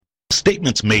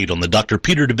Statements made on the Dr.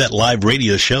 Peter DeVette Live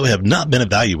radio show have not been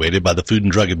evaluated by the Food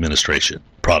and Drug Administration.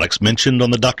 Products mentioned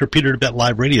on the Dr. Peter DeVette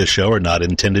Live radio show are not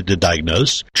intended to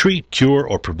diagnose, treat, cure,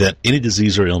 or prevent any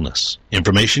disease or illness.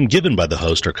 Information given by the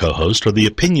host or co-host are the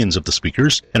opinions of the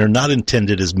speakers and are not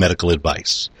intended as medical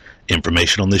advice.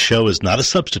 Information on this show is not a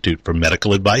substitute for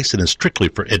medical advice and is strictly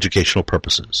for educational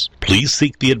purposes. Please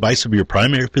seek the advice of your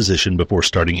primary physician before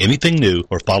starting anything new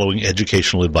or following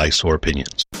educational advice or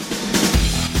opinions.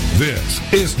 This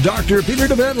is Dr. Peter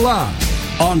DeVette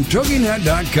Live on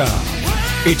TogiNet.com.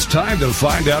 It's time to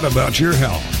find out about your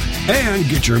health and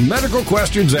get your medical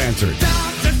questions answered.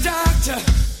 Doctor,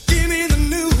 give me the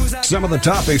news. Some of the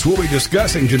topics we'll be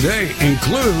discussing today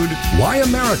include why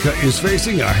America is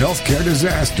facing a healthcare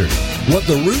disaster, what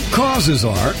the root causes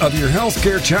are of your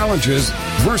healthcare challenges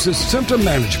versus symptom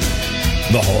management,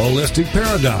 the holistic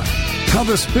paradigm, how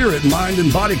the spirit, mind,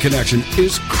 and body connection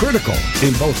is critical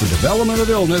in both the development of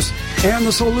illness and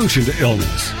the solution to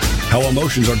illness, how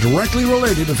emotions are directly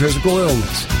related to physical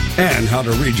illness, and how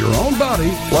to read your own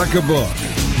body like a book.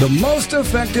 The most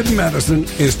effective medicine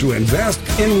is to invest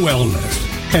in wellness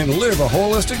and live a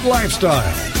holistic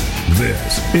lifestyle.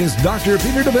 This is Dr.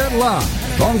 Peter DeVette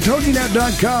Live on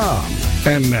TogiNet.com.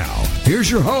 And now, here's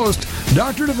your host,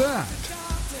 Dr. DeVette.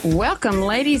 Welcome,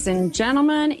 ladies and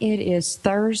gentlemen. It is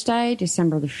Thursday,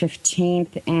 December the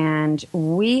 15th, and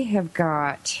we have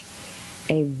got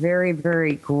a very,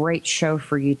 very great show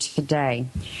for you today.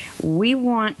 We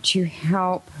want to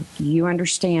help you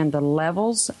understand the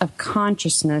levels of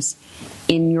consciousness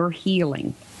in your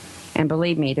healing. And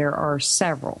believe me, there are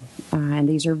several. And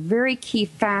these are very key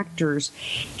factors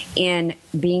in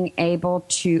being able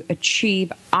to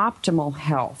achieve optimal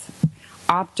health,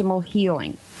 optimal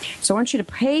healing. So I want you to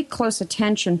pay close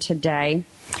attention today.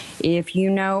 If you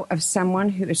know of someone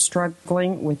who is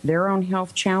struggling with their own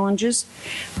health challenges,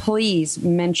 please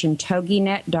mention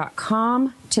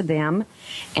TogiNet.com to them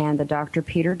and the Dr.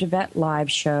 Peter DeVette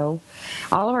Live show.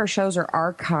 All of our shows are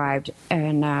archived,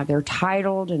 and they're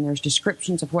titled, and there's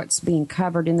descriptions of what's being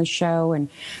covered in the show and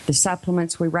the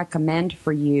supplements we recommend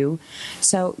for you.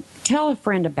 So tell a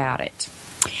friend about it.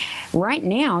 Right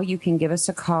now, you can give us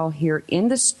a call here in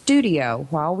the studio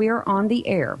while we are on the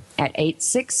air at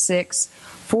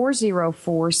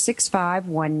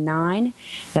 866-404-6519.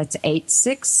 That's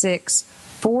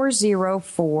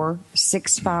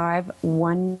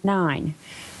 866-404-6519.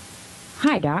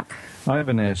 Hi, Doc. Hi,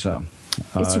 Vanessa.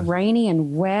 It's rainy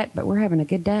and wet, but we're having a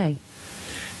good day.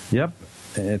 Yep.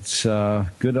 It's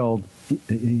good old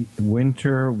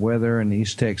winter weather in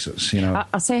East Texas, you know.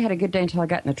 I'll say I had a good day until I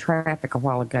got in the traffic a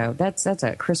while ago. That's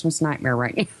a Christmas nightmare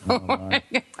right now. Oh, my.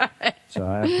 So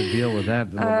I have to deal with that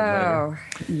a little bit later.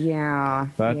 Yeah.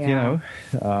 But, you know,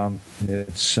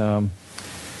 it's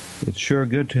sure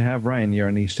good to have rain here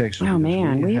in East Texas. Oh,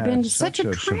 man, we have been such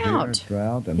a drought.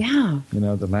 And, you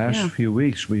know, the last few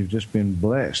weeks we've just been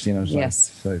blessed, you know. So,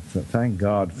 yes. So thank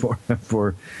God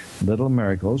for little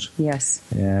miracles. Yes.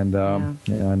 And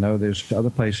you know, I know there's other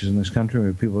places in this country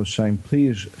where people are saying,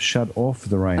 please shut off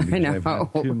the rain because they've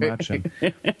had too much. And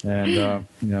you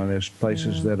know, there's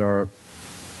places that are,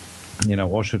 you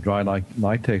know, also dry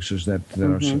like Texas that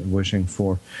are wishing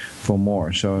for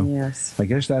more. So yes. I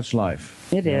guess that's life.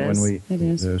 It is. When it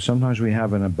is. Sometimes we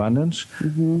have an abundance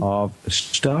of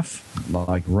stuff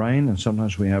like rain, and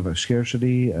sometimes we have a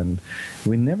scarcity, and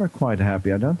we're never quite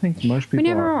happy. I don't think most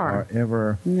people are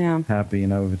ever happy. You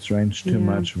know, if it rains too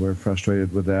much, we're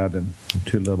frustrated with that, and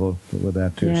too little with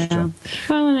that too. Yeah. So.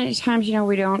 Well, and at times, you know,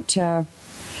 we don't.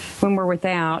 When we're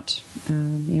without, you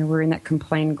know, we're in that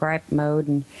complain, gripe mode,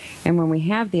 and when we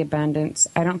have the abundance,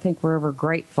 I don't think we're ever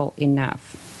grateful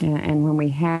enough. And when we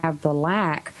have the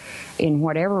lack in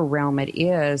whatever realm it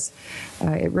is,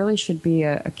 it really should be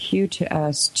a cue to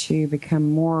us to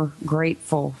become more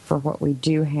grateful for what we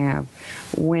do have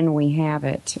when we have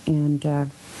it. And, you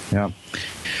know,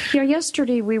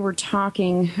 yesterday we were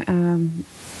talking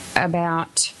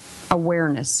about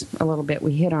awareness a little bit.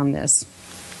 We hit on this.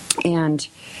 And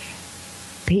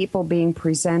people being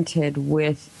presented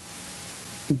with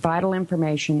vital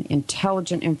information,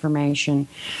 intelligent information,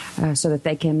 so that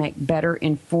they can make better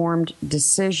informed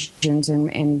decisions.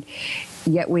 And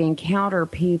yet we encounter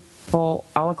people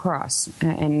all across,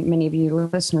 and many of you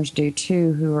listeners do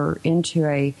too, who are into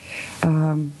a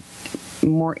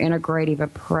more integrative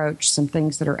approach, some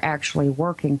things that are actually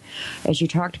working. As you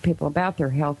talk to people about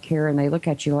their health care, and they look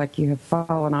at you like you have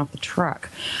fallen off the truck.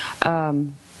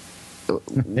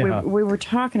 We were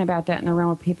talking about that in the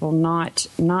realm of people not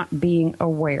being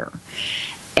aware.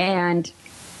 And,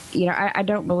 you know, I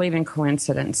don't believe in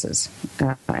coincidences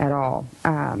at all.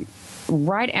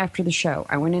 Right after the show,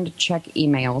 I went in to check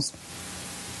emails,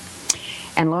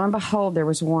 And lo and behold, there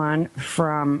was one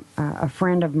from a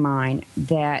friend of mine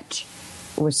that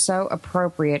was so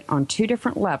appropriate on two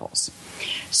different levels.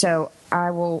 So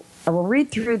I will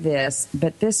read through this,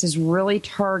 but this is really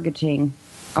targeting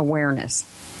awareness.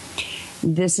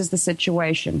 This is the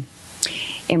situation.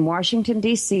 In Washington,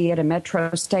 D.C., at a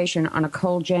metro station on a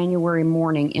cold January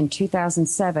morning in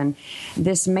 2007,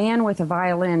 this man with a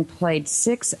violin played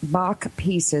 6 Bach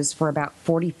pieces for about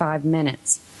 45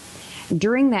 minutes.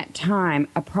 During that time,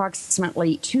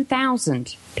 approximately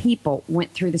 2,000 people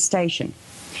went through the station,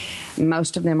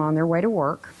 most of them on their way to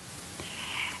work.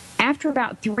 After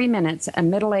about 3 minutes, a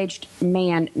middle-aged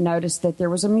man noticed that there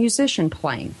was a musician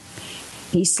playing.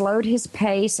 He slowed his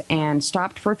pace and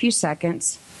stopped for a few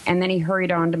seconds, and then he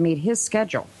hurried on to meet his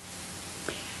schedule.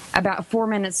 About 4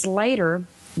 minutes later,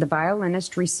 the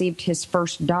violinist received his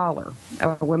first $1.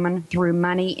 A woman threw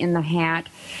money in the hat,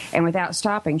 and without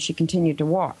stopping, she continued to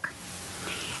walk.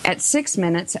 At 6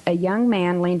 minutes, a young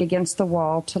man leaned against the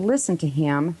wall to listen to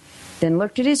him, then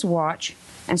looked at his watch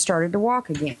and started to walk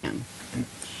again.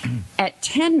 At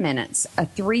 10 minutes, a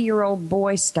 3-year-old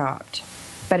boy stopped,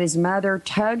 but his mother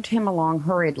tugged him along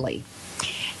hurriedly.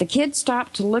 The kid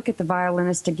stopped to look at the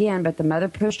violinist again, but the mother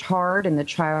pushed hard and the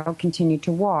child continued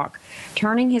to walk,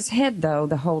 turning his head, though,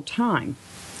 the whole time.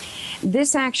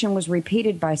 This action was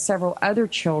repeated by several other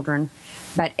children,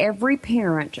 but every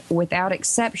parent, without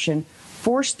exception,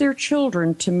 forced their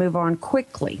children to move on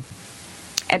quickly.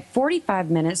 At 45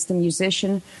 minutes, the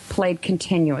musician played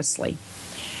continuously.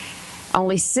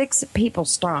 Only 6 people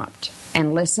stopped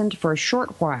and listened for a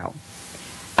short while.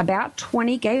 About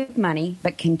 20 gave money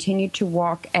but continued to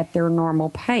walk at their normal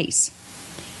pace.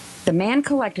 The man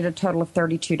collected a total of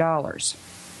 $32.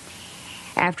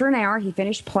 After an hour, he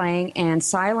finished playing and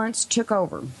silence took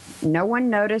over. No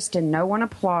one noticed and no one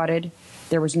applauded.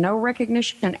 There was no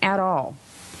recognition at all.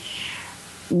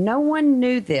 No one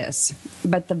knew this,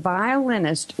 but the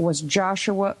violinist was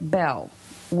Joshua Bell,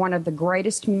 one of the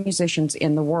greatest musicians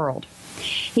in the world.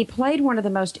 He played one of the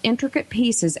most intricate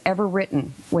pieces ever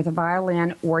written with a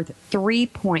violin worth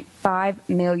 $3.5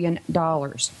 million.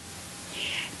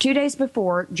 2 days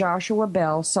before, Joshua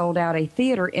Bell sold out a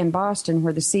theater in Boston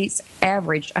where the seats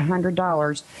averaged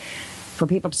 $100 for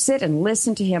people to sit and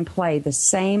listen to him play the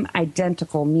same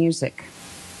identical music.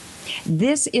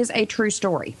 This is a true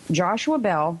story. Joshua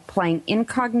Bell, playing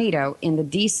incognito in the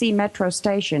D.C. metro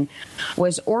station,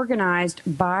 was organized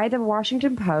by the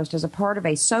Washington Post as a part of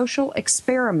a social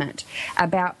experiment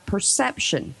about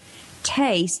perception,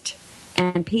 taste,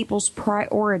 and people's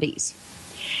priorities.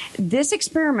 This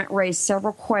experiment raised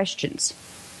several questions.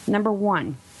 Number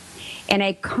one, in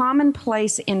a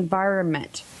commonplace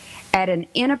environment, at an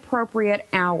inappropriate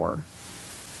hour,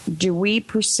 do we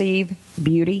perceive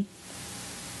beauty?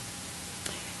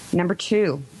 Number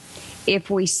two, if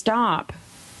we stop,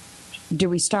 do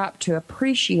we stop to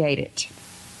appreciate it?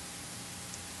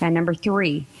 And number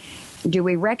three, do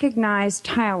we recognize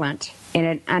talent in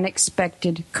an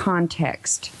unexpected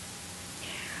context?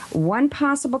 One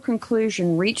possible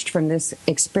conclusion reached from this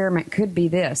experiment could be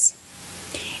this.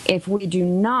 If we do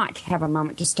not have a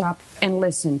moment to stop and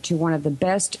listen to one of the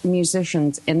best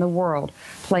musicians in the world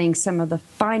playing some of the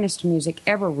finest music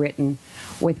ever written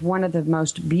with one of the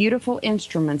most beautiful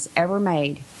instruments ever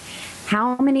made,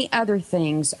 how many other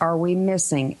things are we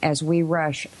missing as we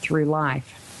rush through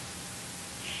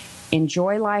life?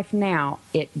 Enjoy life now.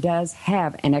 It does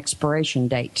have an expiration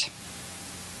date.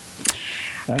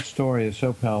 That story is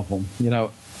so powerful. You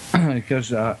know,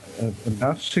 because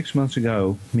about 6 months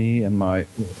ago, me and my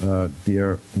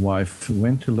dear wife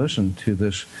went to listen to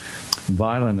this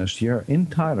violinist here in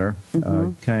Tyler,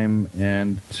 came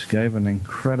and gave an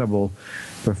incredible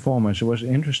performance. It was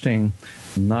an interesting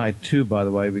night, too, by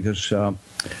the way, because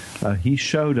he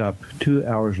showed up 2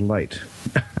 hours late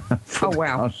for the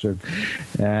concert.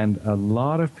 And a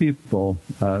lot of people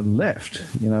left,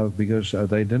 you know, because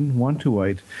they didn't want to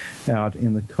wait out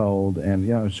in the cold, and,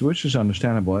 you know, which is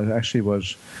understandable. It actually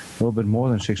was a little bit more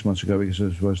than 6 months ago because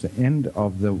it was the end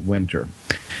of the winter.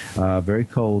 Very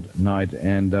cold night,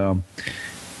 and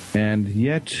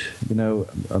yet, you know,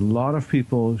 a lot of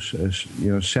people,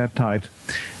 you know, sat tight,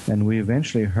 and we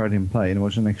eventually heard him play, and it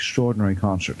was an extraordinary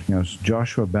concert. You know,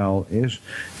 Joshua Bell is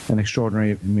an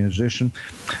extraordinary musician,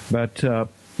 but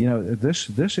you know,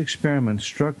 this experiment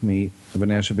struck me,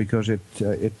 Vanessa, because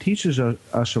it teaches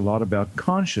us a lot about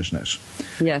consciousness.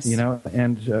 Yes. You know,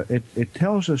 and it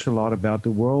tells us a lot about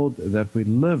the world that we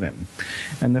live in,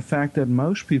 and the fact that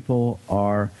most people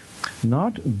are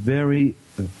not very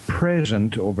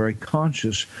present or very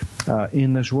conscious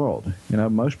in this world. You know,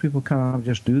 most people kind of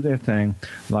just do their thing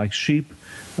like sheep,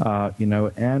 you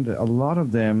know, and a lot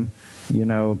of them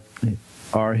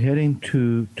are heading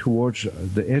towards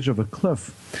the edge of a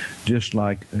cliff, just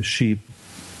like sheep,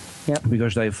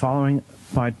 because they're following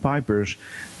Pied Pipers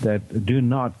that do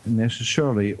not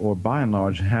necessarily, or by and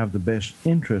large, have the best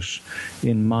interests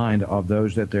in mind of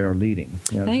those that they are leading.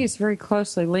 I think it's very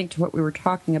closely linked to what we were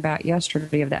talking about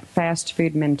yesterday of that fast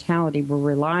food mentality. We're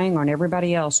relying on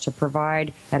everybody else to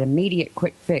provide that immediate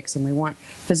quick fix, and we want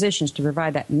physicians to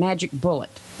provide that magic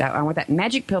bullet. I want that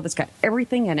magic pill that's got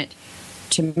everything in it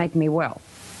to make me well.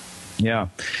 Yeah.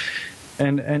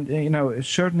 And it's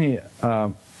certainly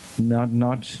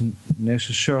not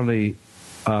necessarily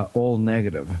all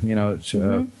negative.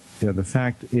 The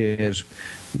fact is,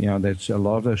 that a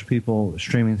lot of those people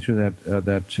streaming through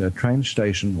that train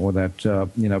station, or that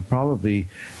probably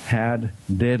had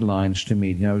deadlines to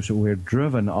meet. So we're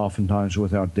driven oftentimes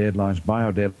with our deadlines, by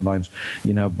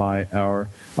by our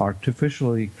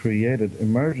artificially created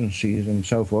emergencies and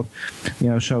so forth.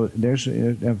 So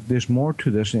there's more to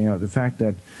this. The fact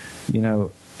that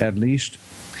at least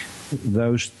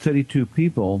those 32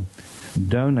 people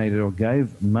donated or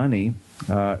gave money,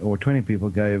 or 20 people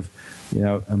gave,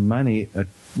 money,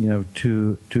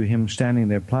 to him standing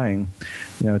there playing,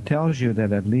 tells you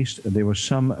that at least there was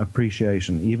some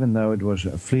appreciation, even though it was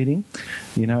fleeting,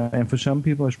 and for some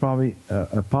people it's probably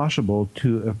possible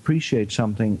to appreciate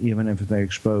something even if they're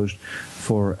exposed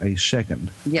for a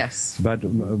second. Yes. But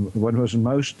what was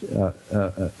most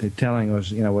telling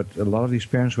was, what a lot of these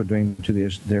parents were doing to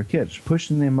their kids,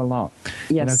 pushing them along.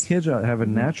 Yes. Kids have a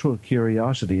natural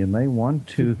curiosity, and they want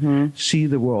to see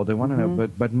the world. They want to know.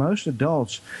 But most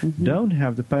adults don't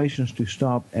have the patience to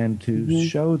stop and to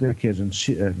show their kids and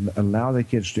allow their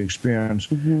kids to experience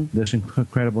this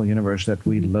incredible universe that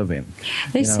we live in.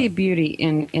 They see beauty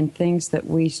in things that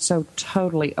we so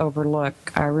totally overlook.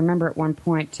 I remember at one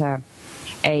point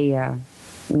a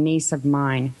niece of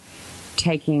mine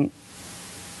taking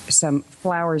some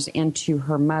flowers into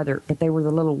her mother, but they were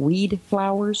the little weed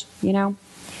flowers,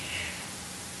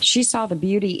 She saw the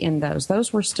beauty in those.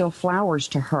 Those were still flowers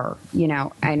to her,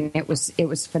 and it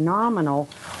was phenomenal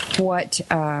what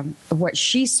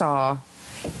she saw,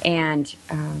 and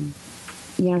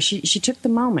she took the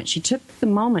moment. She took the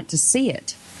moment to see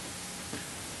it.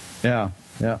 Yeah.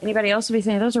 Yeah. Anybody else would be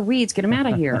saying, those are weeds, get them out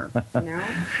of here.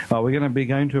 Well, we're going to be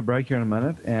going to a break here in a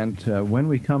minute, and when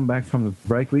we come back from the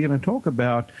break, we're going to talk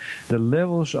about the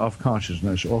levels of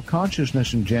consciousness, or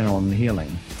consciousness in general, and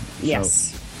healing.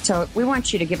 Yes. So we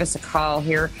want you to give us a call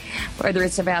here, whether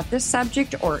it's about this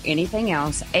subject or anything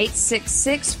else.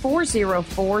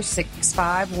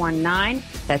 866-404-6519.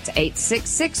 That's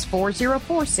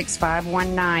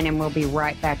 866-404-6519, and we'll be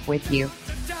right back with you.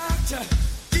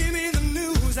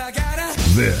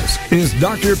 This is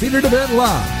Dr. Peter DeVette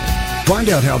Live. Find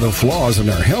out how the flaws in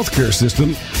our healthcare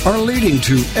system are leading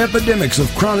to epidemics of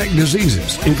chronic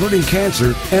diseases, including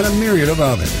cancer and a myriad of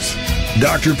others.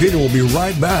 Dr. Peter will be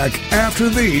right back after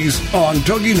these on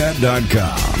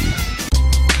TogiNet.com.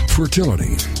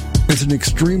 Fertility is an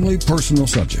extremely personal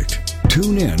subject.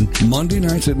 Tune in Monday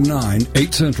nights at 9,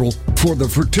 8 Central for the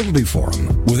Fertility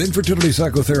Forum with infertility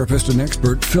psychotherapist and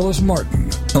expert Phyllis Martin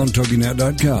on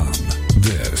TogiNet.com.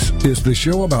 This is the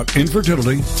show about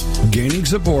infertility, gaining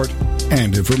support,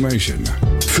 and information.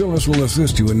 Phyllis will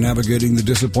assist you in navigating the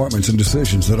disappointments and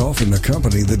decisions that often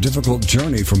accompany the difficult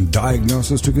journey from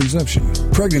diagnosis to conception,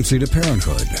 pregnancy to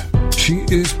parenthood. She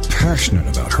is passionate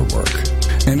about her work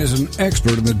and is an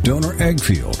expert in the donor egg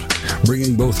field,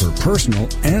 bringing both her personal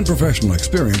and professional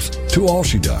experience to all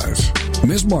she does.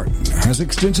 Ms. Martin has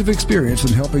extensive experience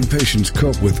in helping patients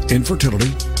cope with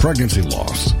infertility, pregnancy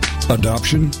loss,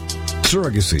 adoption,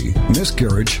 surrogacy,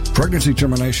 miscarriage, pregnancy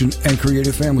termination, and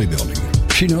creative family building.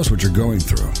 She knows what you're going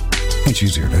through, and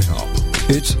she's here to help.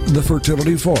 It's the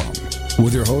Fertility Forum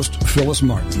with your host, Phyllis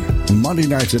Martin, Monday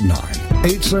nights at 9,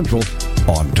 8 Central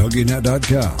on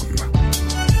TogiNet.com.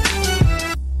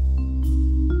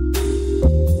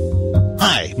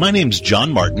 Hi, my name's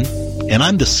John Martin, and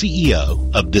I'm the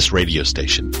CEO of this radio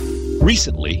station.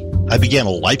 Recently, I began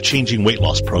a life-changing weight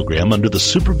loss program under the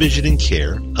supervision and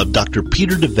care of Dr.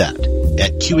 Peter DeVette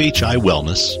at QHI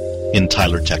Wellness in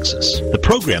Tyler, Texas. The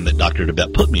program that Dr.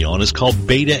 DeVette put me on is called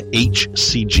Beta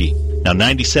HCG. Now,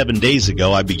 97 days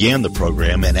ago, I began the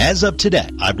program, and as of today,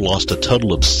 I've lost a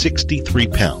total of 63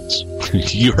 pounds.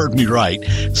 You heard me right,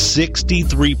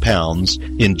 63 pounds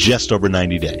in just over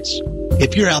 90 days.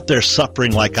 If you're out there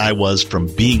suffering like I was from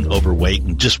being overweight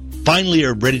and just finally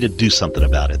are ready to do something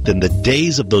about it, then the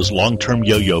days of those long-term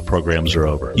yo-yo programs are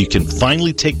over. You can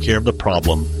finally take care of the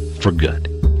problem for good.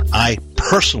 I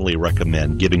personally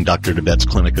recommend giving Dr. DeBette's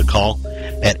clinic a call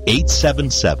at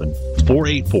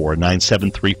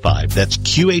 877-484-9735. That's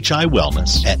QHI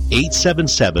Wellness at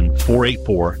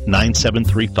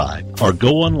 877-484-9735. Or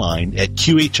go online at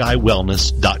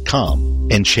QHIWellness.com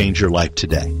and change your life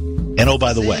today. And oh,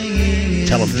 by the way,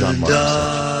 tell them John Martin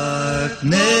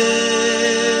darkness,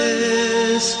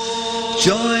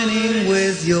 joining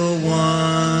with your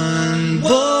one voice,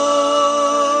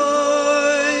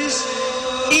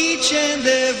 each and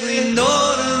every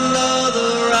note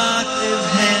another octave,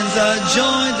 hands are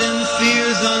joined and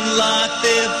fears unlocked.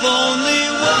 If only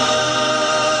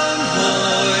one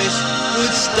voice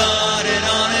would start it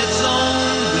on its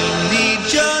own, we need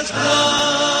just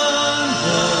one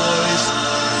voice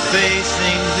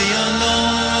facing the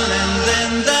unknown, and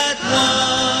then that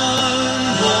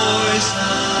one voice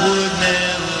would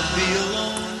never be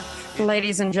alone.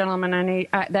 Ladies and gentlemen,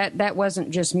 that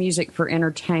wasn't just music for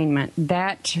entertainment.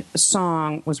 That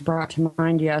song was brought to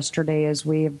mind yesterday as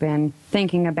we have been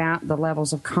thinking about the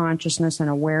levels of consciousness and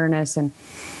awareness, and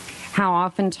how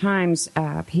oftentimes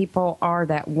people are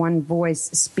that one voice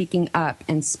speaking up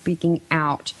and speaking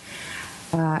out,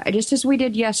 just as we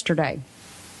did yesterday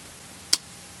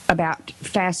about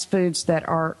fast foods that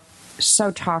are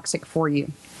so toxic for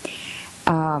you.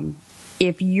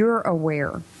 If you're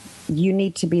aware, you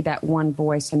need to be that one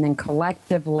voice, and then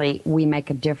collectively we make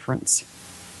a difference.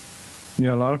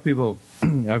 A lot of people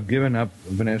have given up,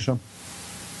 Vanessa.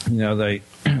 They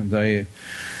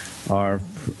are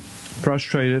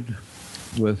frustrated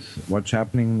with what's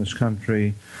happening in this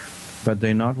country, but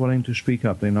they're not willing to speak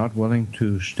up. They're not willing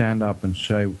to stand up and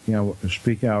say,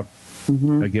 speak out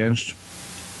against,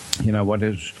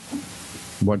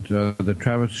 what the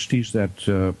travesties that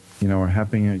are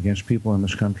happening against people in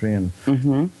this country, and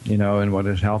and what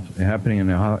is happening in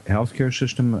the healthcare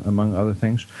system, among other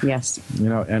things. Yes.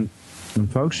 And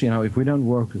folks, if we don't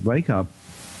wake up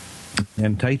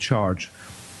and take charge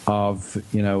of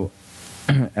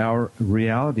our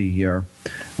reality here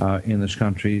in this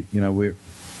country, we're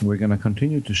going to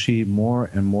continue to see more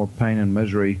and more pain and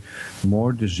misery,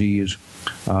 more disease,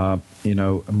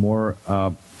 more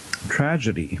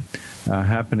tragedy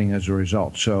happening as a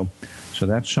result. So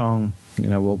that song,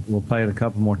 we'll play it a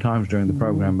couple more times during the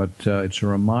program, but it's a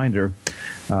reminder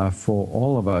for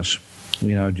all of us,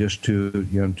 just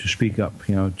to speak up,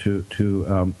 and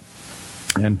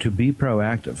to be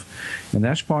proactive. And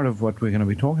that's part of what we're going to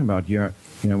be talking about here.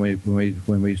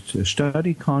 When we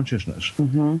study consciousness,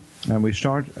 and we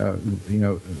start,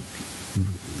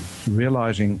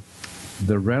 realizing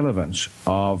the relevance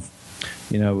of,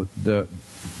 the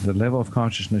level of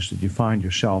consciousness that you find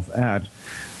yourself at,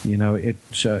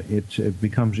 it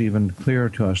becomes even clearer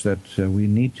to us that we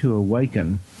need to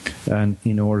awaken, and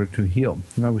in order to heal.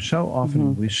 So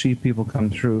often we see people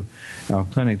come through our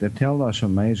clinic that tell us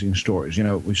amazing stories.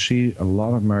 We see a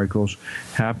lot of miracles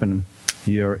happen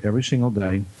here every single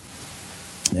day,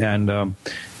 and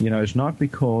it's not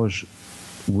because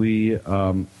we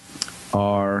are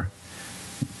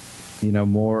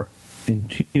more in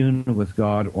tune with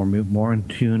God, or more in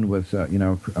tune with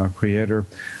our Creator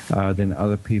than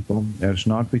other people. It's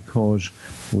not because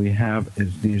we have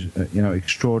these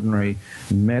extraordinary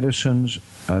medicines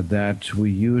that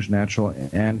we use, natural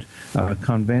and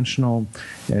conventional.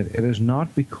 It is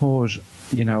not because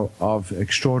of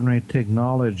extraordinary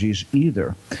technologies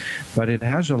either, but it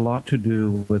has a lot to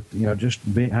do with just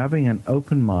having an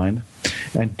open mind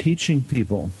and teaching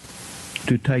people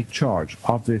to take charge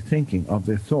of their thinking, of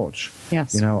their thoughts,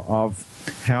 of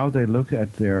how they look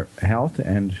at their health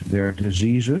and their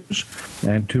diseases,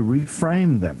 and to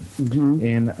reframe them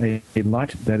in a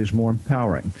light that is more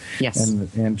empowering. Yes.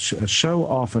 And so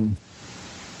often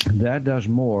that does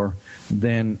more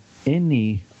than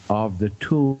any of the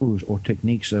tools or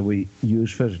techniques that we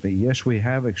use physically. Yes, we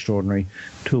have extraordinary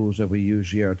tools that we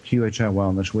use here at QHI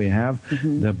Wellness. We have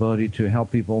the ability to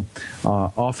help people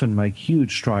often make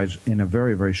huge strides in a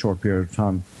very, very short period of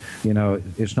time.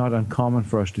 It's not uncommon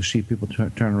for us to see people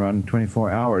turn around in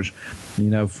 24 hours,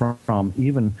 from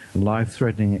even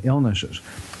life-threatening illnesses.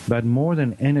 But more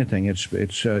than anything, it's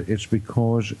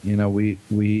because we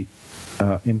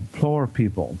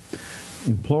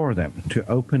implore them to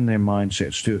open their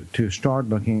mindsets, to start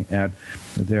looking at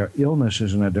their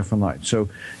illnesses in a different light. So,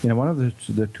 one of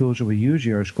the tools that we use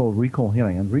here is called recall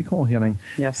healing, and recall healing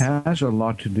has a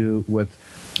lot to do with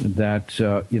that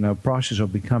process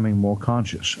of becoming more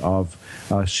conscious, of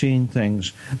seeing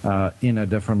things in a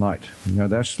different light.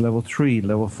 That's level 3,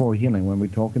 level 4 healing when we're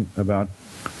talking about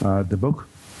the book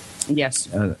Yes.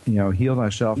 Heal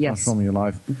thyself, yes. transform your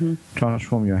life,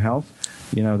 transform your health.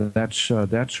 That's a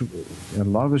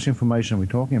lot of this information we're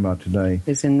talking about today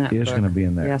is in that book. Going to be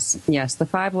in there. Yes. The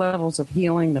 5 levels of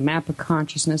healing, the map of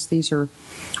consciousness. These are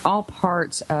all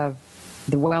parts of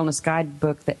the wellness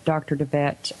guidebook that Dr.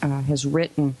 DeVette has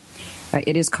written.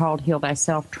 It is called Heal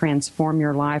Thyself, Transform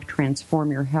Your Life,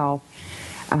 Transform Your Health.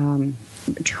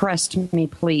 Trust me,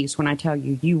 please, when I tell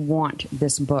you, you want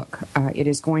this book. It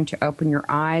is going to open your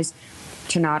eyes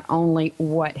to not only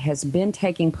what has been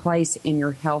taking place in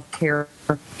your health care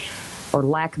or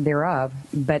lack thereof,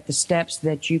 but the steps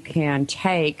that you can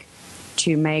take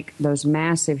to make those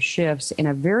massive shifts in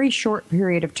a very short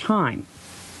period of time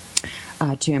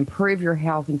to improve your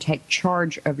health and take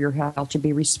charge of your health, to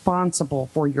be responsible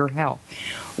for your health.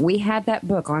 We had that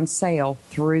book on sale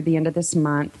through the end of this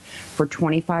month for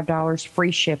 $25 free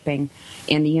shipping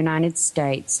in the United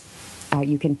States.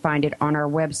 You can find it on our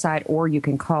website, or you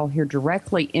can call here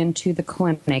directly into the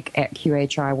clinic at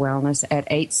QHI Wellness at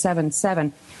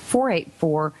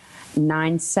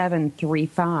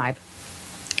 877-484-9735.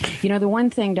 The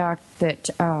one thing, Doc, that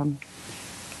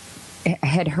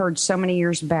had heard so many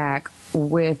years back,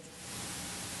 with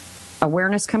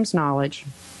awareness comes knowledge.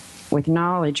 With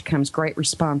knowledge comes great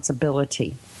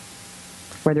responsibility,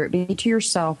 whether it be to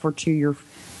yourself or to your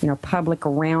public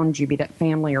around you, be that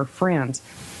family or friends.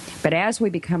 But as we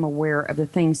become aware of the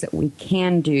things that we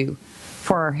can do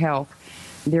for our health,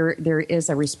 there is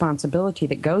a responsibility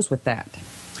that goes with that.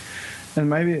 And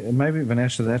maybe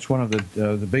Vanessa, that's one of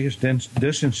the biggest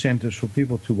disincentives for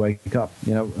people to wake up.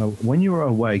 When you're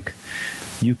awake,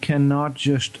 you cannot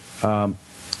just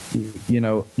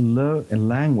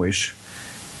languish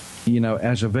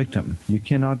as a victim. You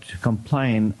cannot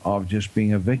complain of just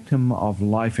being a victim of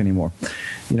life anymore.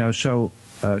 So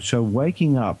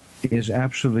waking up is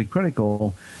absolutely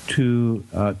critical to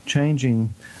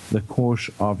changing the course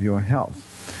of your health.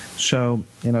 So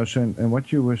and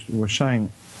what you were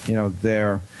saying,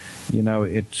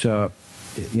 it's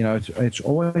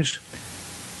always,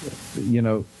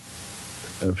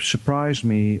 surprised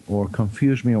me or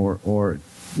confused me or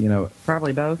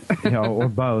probably both, or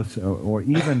both, or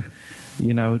even,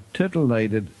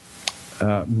 titillated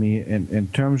me in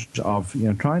terms of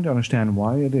trying to understand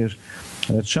why it is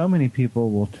that so many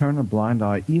people will turn a blind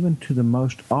eye even to the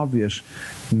most obvious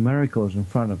miracles in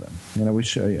front of them. We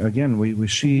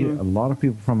see a lot of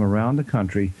people from around the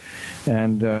country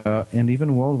and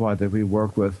even worldwide that we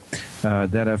work with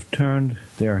that have turned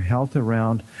their health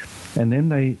around, and then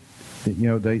they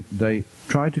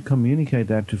try to communicate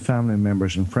that to family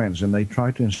members and friends, and they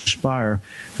try to inspire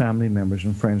family members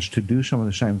and friends to do some of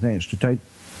the same things, to take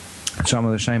some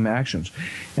of the same actions.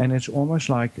 And it's almost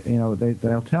like,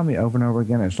 they'll tell me over and over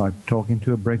again, it's like talking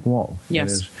to a brick wall.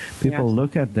 Yes. People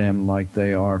look at them like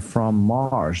they are from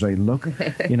Mars. They look, and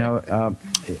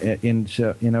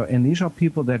these are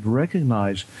people that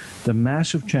recognize the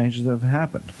massive changes that have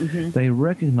happened. Mm-hmm. They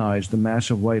recognize the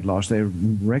massive weight loss. They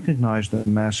recognize the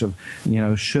massive,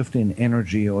 shift in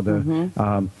energy, or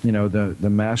the, the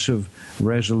massive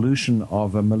resolution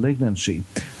of a malignancy,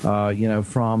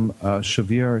 from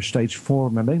severe stage 4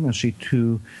 malignancy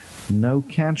to no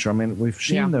cancer. I mean, we've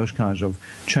seen those kinds of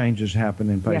changes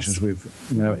happen in patients. Yes.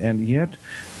 And yet,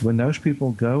 when those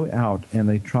people go out and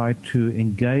they try to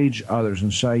engage others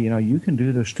and say, you can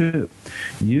do this too,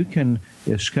 you can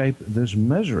escape this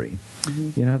misery.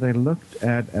 Mm-hmm. They looked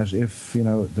at as if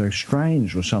they're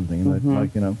strange or something. Mm-hmm.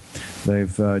 Like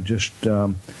they've just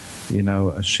said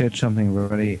something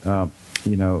really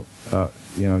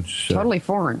it's totally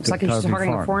foreign. It's like it's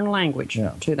talking a foreign language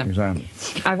to them. Exactly.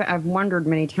 I've wondered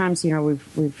many times.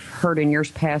 We've heard in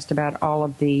years past about all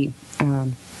of the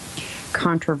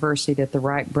controversy that the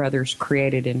Wright brothers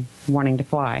created in wanting to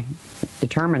fly,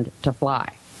 determined to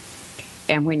fly.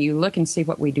 And when you look and see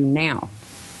what we do now,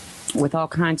 with all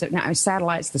kinds of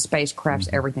satellites, the spacecrafts,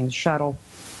 everything, the shuttle,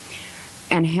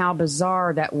 and how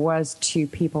bizarre that was to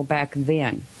people back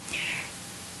then.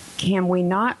 Can we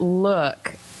not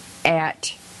look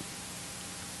at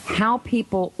how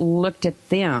people looked at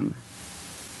them,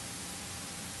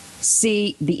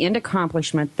 see the end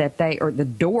accomplishment that or the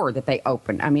door that they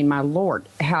opened? I mean, my Lord,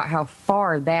 how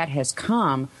far that has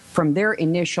come from their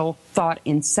initial thought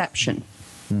inception.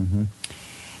 Mm-hmm.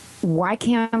 Why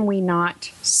can we not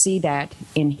see that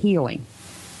in healing?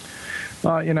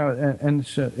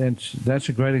 That's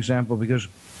a great example, because,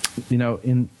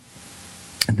 in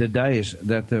the days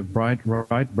that the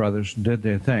Wright brothers did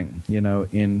their thing,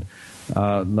 in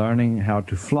learning how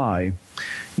to fly,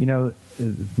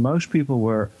 most people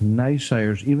were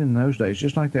naysayers even in those days,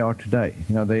 just like they are today.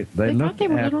 They thought they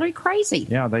were literally crazy.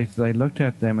 Yeah, they looked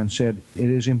at them and said it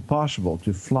is impossible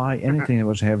to fly anything that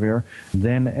was heavier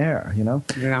than air.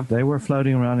 Yeah. They were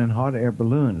floating around in hot air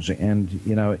balloons, and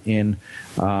at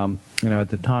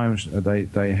the times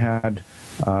they had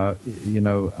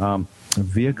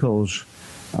vehicles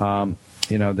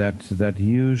that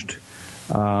used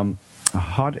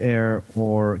hot air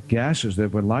or gases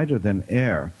that were lighter than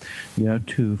air,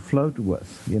 to float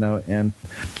with,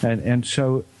 and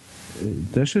so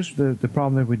this is the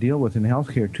problem that we deal with in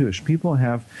healthcare too. Is people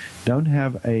don't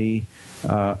have a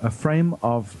frame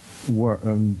of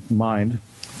mind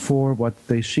for what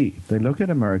they see. They look at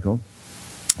a miracle.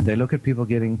 They look at people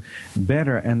getting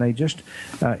better, and they just,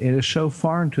 it is so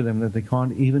foreign to them that they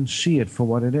can't even see it for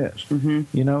what it is.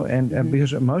 Mm-hmm. And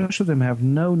because most of them have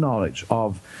no knowledge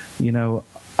of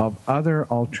other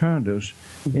alternatives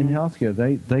in healthcare.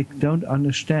 They don't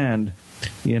understand,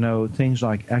 things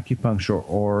like acupuncture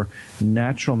or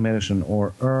natural medicine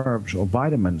or herbs or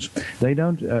vitamins. They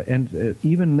don't, and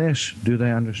even less do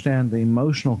they understand the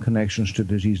emotional connections to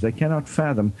disease. They cannot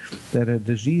fathom that a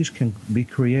disease can be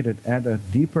created at a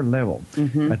deeper level,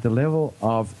 at the level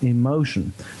of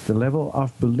emotion, the level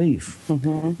of belief,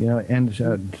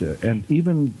 and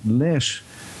even less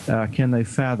can they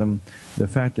fathom the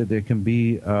fact that there can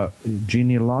be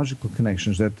genealogical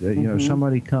connections, that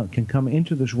somebody can come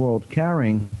into this world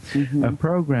carrying a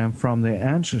program from their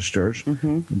ancestors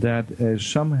that is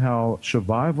somehow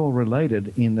survival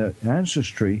related in the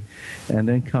ancestry, and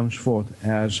then comes forth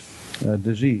as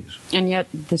disease. And yet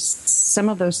some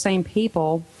of those same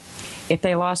people, if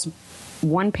they lost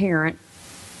one parent,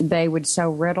 they would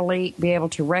so readily be able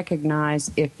to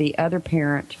recognize if the other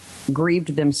parent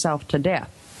grieved themselves to death.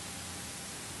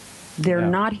 They're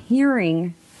not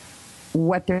hearing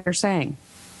what they're saying.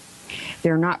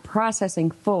 They're not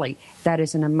processing fully. That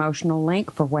is an emotional link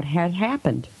for what had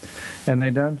happened. And they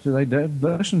don't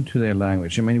listen to their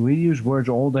language. I mean, we use words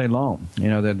all day long,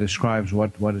 that describes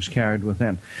what is carried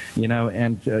within.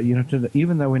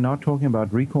 Even though we're not talking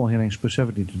about recall healing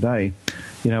specifically today,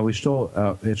 we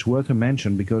still, it's worth a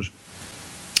mention because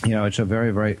it's a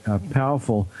very, very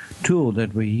powerful tool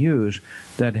that we use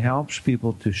that helps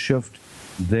people to shift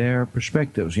their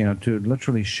perspectives, to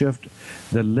literally shift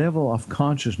the level of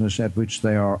consciousness at which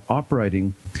they are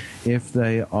operating if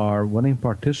they are willing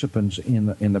participants in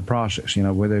the process,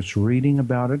 whether it's reading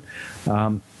about it,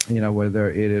 whether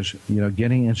it is,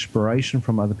 getting inspiration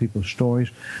from other people's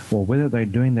stories, or whether they're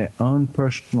doing their own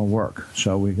personal work.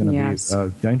 So we're going to be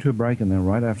going to a break, and then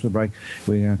right after the break,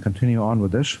 we're going to continue on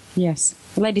with this. Yes.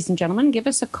 Ladies and gentlemen, give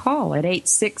us a call at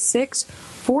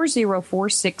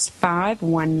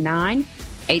 866-404-6519,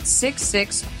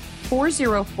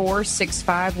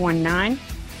 866-404-6519.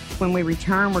 When we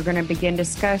return, we're going to begin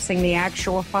discussing the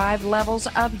actual 5 levels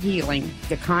of healing,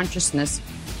 the consciousness.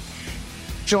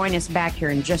 Join us back here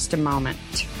in just a moment.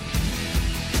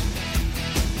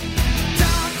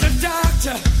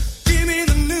 Doctor, give me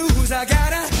the news. I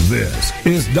gotta. This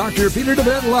is Dr. Peter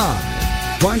DeVette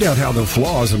Live. Find out how the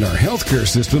flaws in our healthcare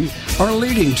system are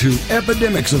leading to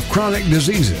epidemics of chronic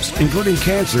diseases, including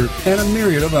cancer and a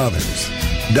myriad of others.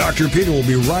 Dr. Peter will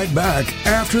be right back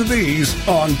after these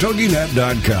on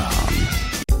TogiNet.com.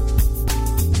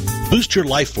 Boost your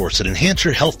life force and enhance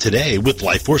your health today with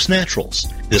Life Force Naturals.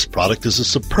 This product is a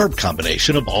superb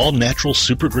combination of all natural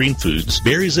super green foods,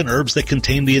 berries, and herbs that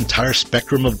contain the entire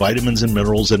spectrum of vitamins and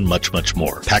minerals and much, much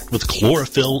more. Packed with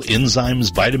chlorophyll,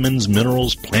 enzymes, vitamins,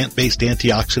 minerals, plant-based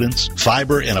antioxidants,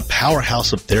 fiber, and a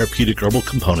powerhouse of therapeutic herbal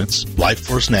components, Life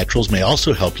Force Naturals may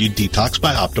also help you detox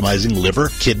by optimizing liver,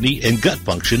 kidney, and gut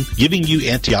function, giving you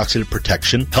antioxidant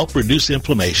protection, help reduce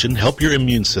inflammation, help your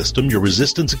immune system, your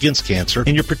resistance against cancer,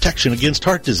 and your protection against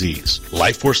heart disease.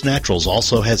 Life Force Naturals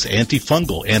also has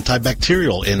antifungal,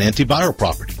 antibacterial, and antiviral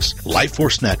properties. Life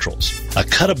Force Naturals, a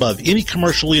cut above any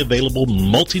commercially available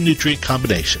multi-nutrient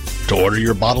combination. To order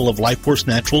your bottle of Life Force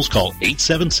Naturals, call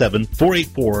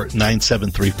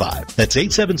 877-484-9735. That's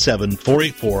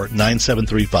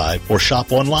 877-484-9735, or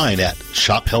shop online at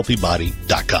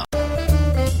shophealthybody.com.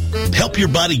 Help your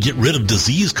body get rid of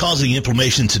disease-causing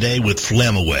inflammation today with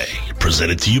Flamaway.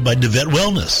 Presented to you by DeVette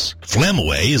Wellness.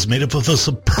 Flamaway is made up of a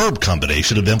superb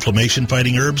combination of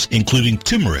inflammation-fighting herbs, including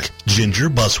turmeric, ginger,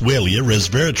 boswellia,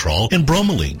 resveratrol, and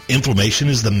bromelain. Inflammation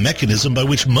is the mechanism by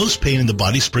which most pain in the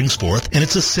body springs forth, and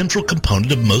it's a central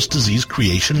component of most disease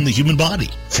creation in the human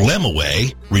body.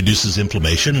 Flamaway reduces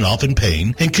inflammation and often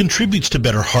pain, and contributes to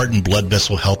better heart and blood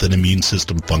vessel health and immune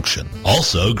system function.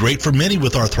 Also, great for many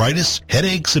with arthritis,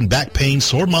 headaches, and back pain,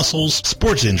 sore muscles,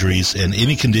 sports injuries, and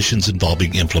any conditions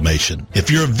involving inflammation. inflammation.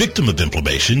 If you're a victim of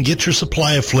inflammation, get your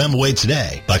supply of phlegm away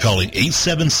today by calling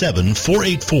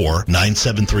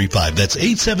 877-484-9735. That's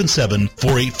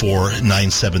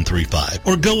 877-484-9735.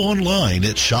 Or go online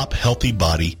at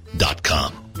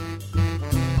shophealthybody.com.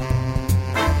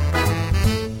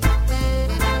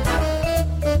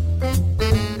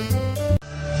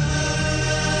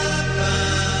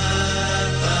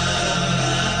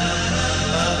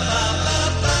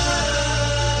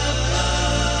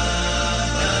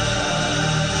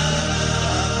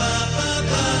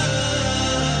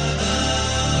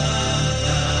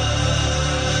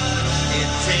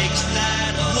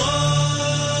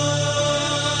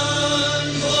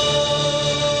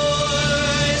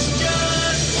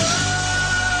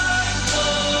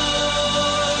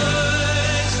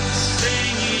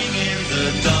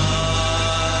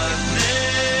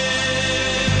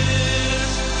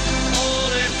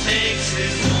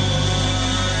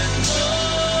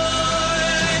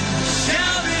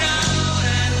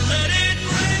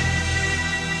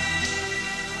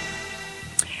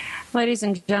 Ladies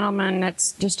and gentlemen,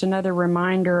 that's just another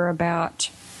reminder about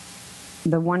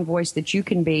the one voice that you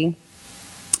can be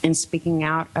in speaking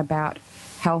out about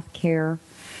health care,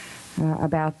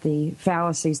 about the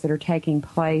fallacies that are taking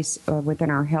place within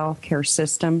our health care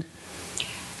system.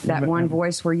 That one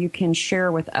voice where you can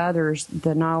share with others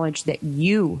the knowledge that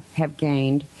you have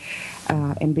gained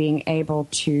and being able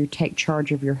to take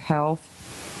charge of your health.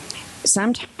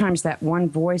 Sometimes that one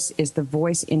voice is the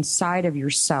voice inside of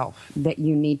yourself that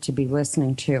you need to be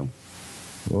listening to.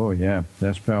 Oh, yeah,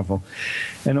 that's powerful.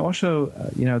 And also,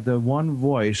 the one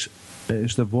voice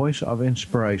is the voice of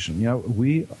inspiration.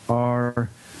 We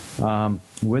are,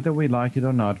 whether we like it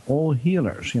or not, all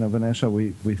healers. Vanessa,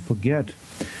 we forget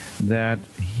that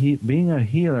being a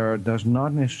healer does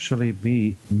not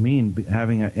necessarily mean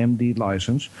having an MD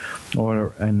license or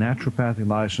a naturopathic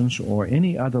license or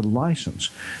any other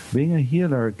license. Being a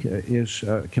healer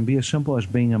can be as simple as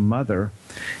being a mother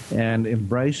and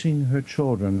embracing her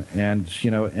children,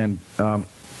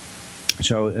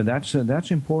 so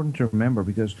that's important to remember,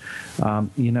 because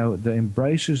the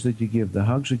embraces that you give, the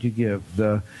hugs that you give,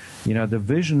 the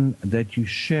vision that you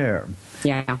share.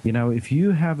 Yeah. If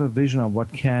you have a vision of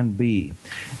what can be,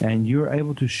 and you're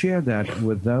able to share that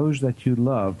with those that you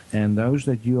love and those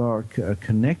that you are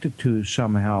connected to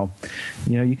somehow,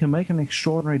 you can make an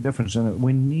extraordinary difference. And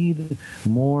we need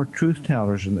more truth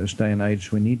tellers in this day and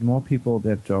age. We need more people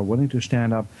that are willing to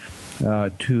stand up are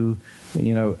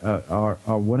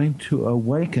willing to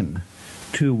awaken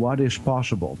to what is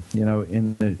possible,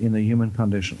 in the human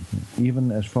condition,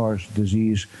 even as far as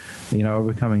disease,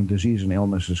 overcoming disease and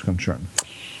illness is concerned.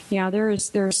 Yeah,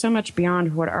 there's so much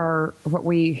beyond what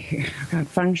we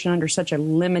function under, such a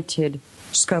limited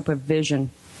scope of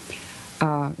vision.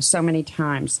 So many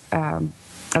times, I'd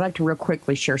like to real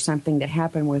quickly share something that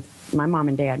happened with my mom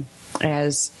and dad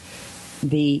as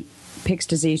the Pick's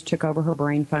disease took over her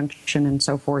brain function and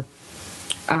so forth.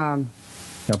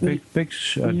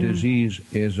 Pick's disease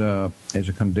is a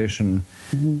condition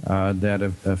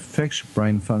that affects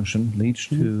brain function, leads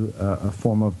to a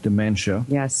form of dementia.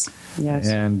 Yes.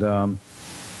 And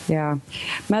yeah,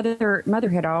 mother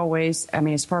had always,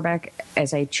 as far back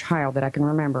as a child that I can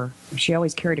remember, she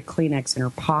always carried a Kleenex in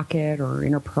her pocket or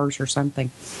in her purse or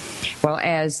something. Well,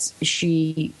 as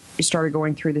she started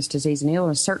going through this disease and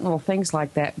illness, certain little things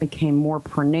like that became more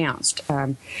pronounced.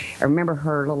 I remember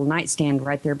her little nightstand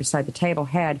right there beside the table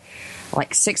had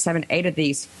like 6, 7, 8 of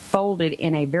these folded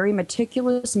in a very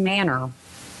meticulous manner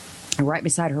right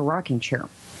beside her rocking chair.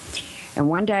 And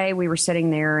one day we were sitting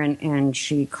there and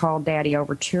she called Daddy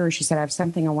over to her. She said, "I have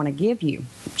something I want to give you."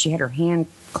 She had her hand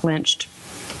clenched.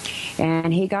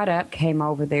 And he got up, came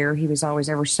over there. He was always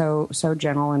ever so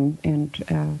gentle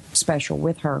and special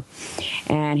with her.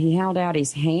 And he held out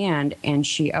his hand, and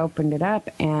she opened it up,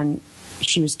 and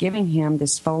she was giving him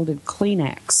this folded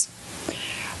Kleenex.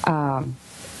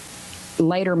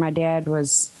 Later, my dad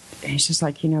he's just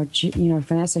like,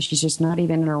 Vanessa, she's just not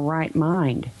even in her right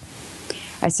mind.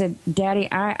 I said,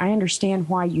 "Daddy, I understand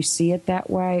why you see it that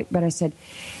way, but I said,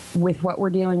 with what we're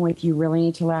dealing with, you really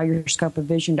need to allow your scope of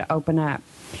vision to open up.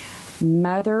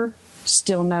 Mother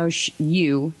still knows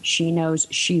you. She knows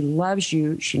she loves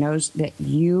you. She knows that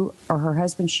you are her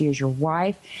husband. She is your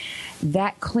wife.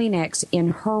 That Kleenex in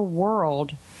her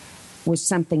world was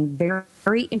something very,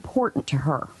 very important to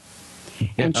her.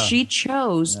 And she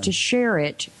chose to share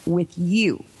it with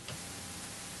you.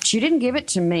 She didn't give it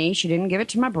to me. She didn't give it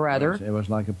to my brother. It was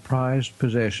like a prized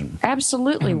possession.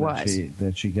 Absolutely was.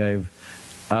 That she gave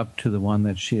up to the one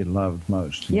that she had loved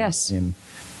most. Yes.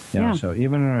 So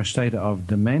even in a state of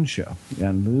dementia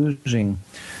and losing,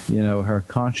 her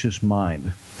conscious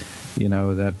mind,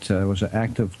 that was an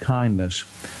act of kindness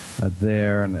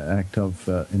there, an act of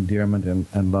endearment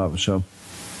and love. So,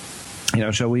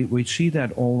 so we see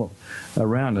that all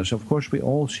around us. Of course, we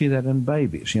all see that in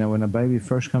babies. When a baby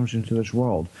first comes into this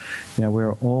world,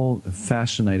 we're all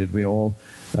fascinated. We're all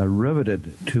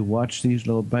riveted to watch these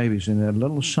little babies and their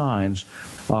little signs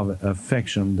of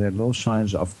affection, their little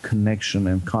signs of connection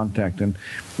and contact, and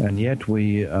yet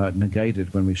we negate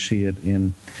it when we see it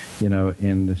in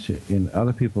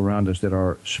other people around us that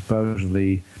are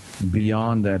supposedly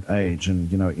beyond that age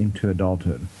and into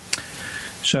adulthood.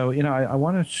 So I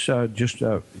want to just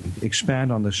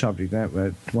expand on the subject. I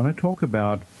want to talk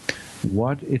about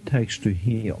what it takes to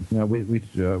heal.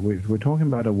 We're talking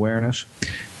about awareness.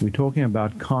 We're talking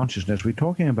about consciousness. We're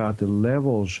talking about the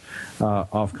levels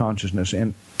of consciousness.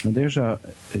 And there's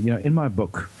in my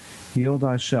book, Heal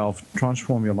Thyself,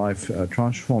 Transform Your Life,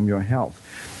 Transform Your Health,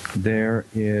 there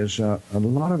is a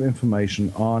lot of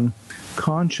information on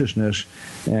consciousness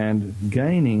and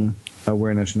gaining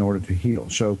awareness in order to heal.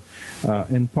 So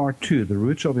in part 2, The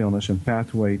Roots of Illness and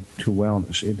Pathway to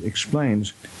Wellness, it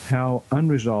explains how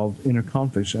unresolved inner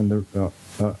conflicts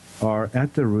are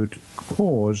at the root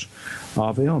cause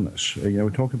of illness.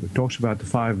 It talks about the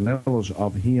 5 levels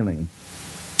of healing.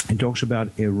 It talks about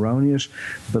erroneous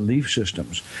belief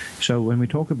systems. So when we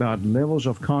talk about levels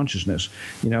of consciousness,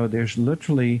 there's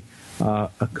literally a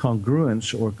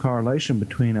congruence or correlation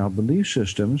between our belief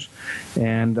systems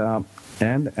and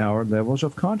our levels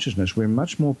of consciousness. We're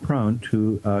much more prone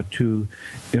to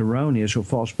erroneous or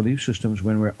false belief systems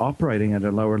when we're operating at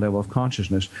a lower level of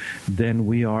consciousness than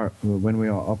we are when we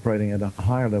are operating at a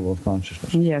higher level of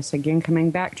consciousness. Yes, again,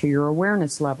 coming back to your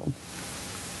awareness level.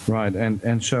 Right, and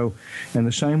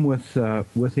the same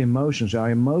with emotions. Our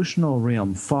emotional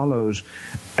realm follows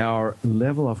our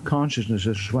level of consciousness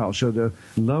as well. So the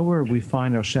lower we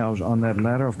find ourselves on that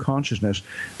ladder of consciousness,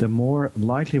 the more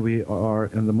likely we are,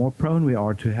 and the more prone we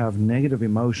are to have negative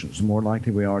emotions. The more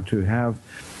likely we are to have,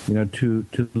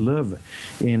 to live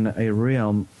in a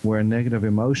realm where negative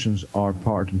emotions are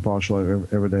part and parcel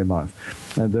of everyday life.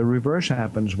 The reverse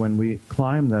happens when we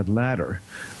climb that ladder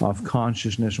of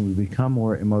consciousness and we become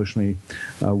more emotionally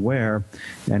aware,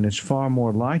 and it's far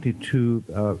more likely to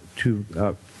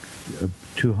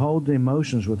hold the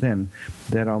emotions within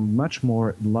that are much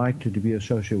more likely to be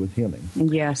associated with healing.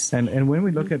 Yes. And when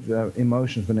we look at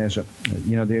emotions, Vanessa,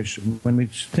 when we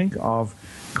think of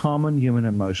common human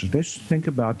emotions, let's think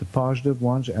about the positive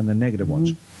ones and the negative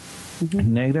ones.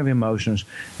 Mm-hmm. Negative emotions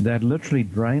that literally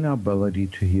drain our ability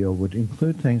to heal would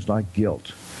include things like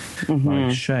guilt,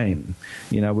 like shame,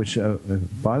 which,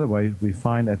 by the way, we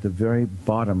find at the very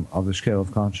bottom of the scale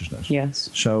of consciousness.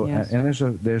 Yes. So, yes. And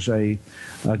there's a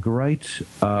great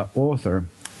author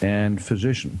and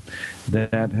physician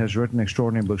that has written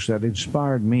extraordinary books that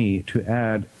inspired me to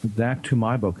add that to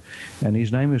my book. And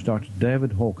his name is Dr.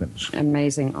 David Hawkins.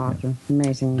 Amazing author.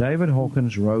 Amazing. David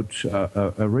Hawkins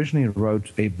originally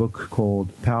wrote a book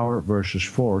called Power versus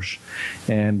Force.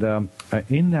 And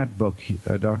in that book,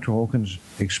 Dr. Hawkins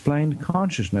explained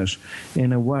consciousness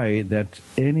in a way that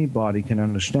anybody can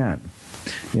understand.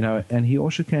 And he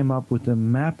also came up with a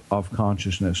map of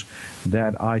consciousness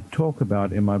that I talk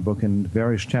about in my book in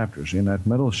various chapters, in that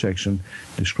middle section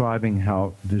describing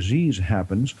how disease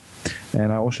happens.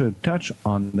 And I also touch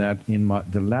on that in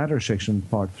the latter section,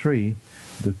 part 3,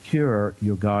 The Cure,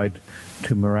 Your Guide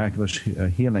to Miraculous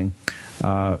Healing,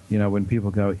 when people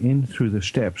go in through the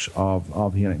steps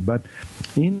of healing. But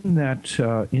in that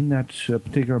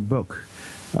particular book,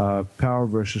 Power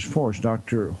versus Force,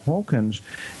 Dr. Hawkins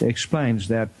explains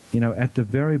that, at the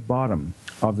very bottom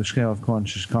of the scale of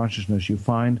consciousness, you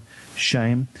find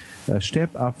shame. A step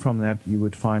up from that, you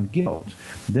would find guilt.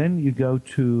 Then you go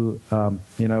to,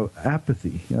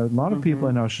 apathy. A lot of people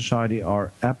in our society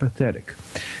are apathetic.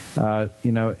 And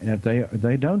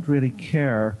they don't really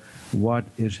care what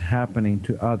is happening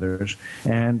to others,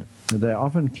 and they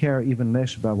often care even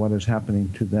less about what is happening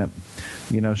to them.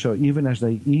 So even as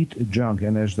they eat junk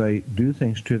and as they do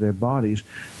things to their bodies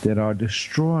that are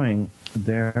destroying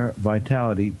their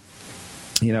vitality,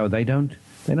 they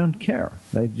don't care.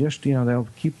 They just, they'll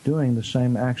keep doing the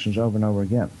same actions over and over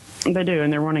again. They do,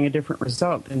 and they're wanting a different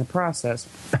result in the process.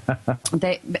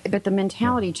 But the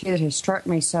mentality, too, that has struck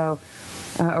me so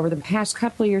over the past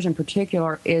couple of years in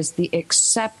particular is the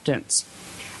acceptance.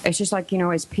 It's just like,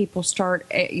 as people start,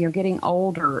 getting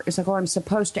older, it's like, I'm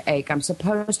supposed to ache. I'm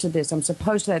supposed to this. I'm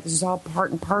supposed to that. This is all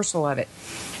part and parcel of it.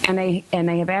 And they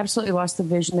have absolutely lost the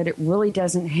vision that it really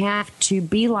doesn't have to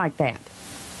be like that.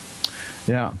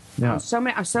 Yeah. On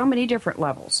so many different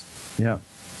levels. Yeah.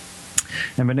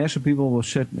 And Vanessa, people will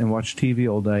sit and watch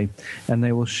TV all day, and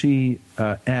they will see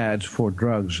ads for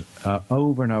drugs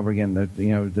over and over again.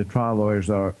 The trial lawyers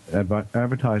are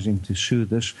advertising to sue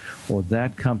this or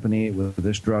that company with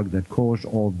this drug that caused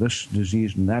all this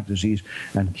disease and that disease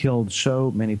and killed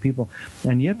so many people.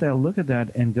 And yet they'll look at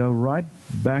that and go right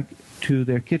back to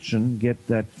their kitchen, get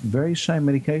that very same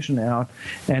medication out,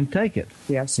 and take it.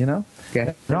 Yes.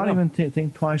 Okay. Not even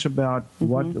think twice about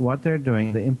what they're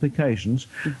doing, the implications.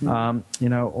 Or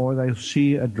they'll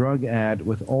see a drug ad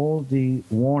with all the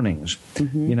warnings,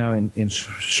 in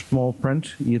small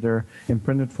print, either in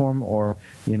printed form or,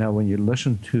 when you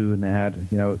listen to an ad,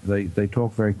 they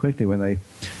talk very quickly when they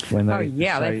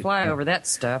they fly over that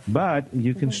stuff. But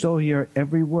you can still hear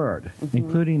every word,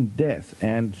 including death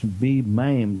and be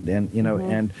maimed and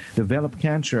develop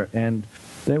cancer, and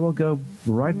they will go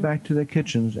right back to their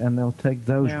kitchens and they'll take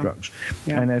those drugs.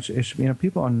 And it's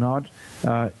people are not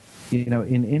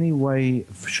in any way,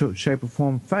 shape, or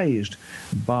form phased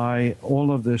by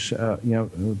all of this this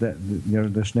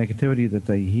negativity that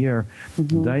they hear.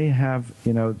 They have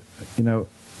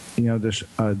this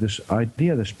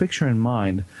idea, this picture in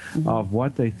mind of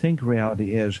what they think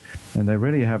reality is, and they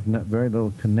really have very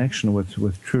little connection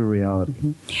with true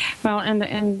reality. Well,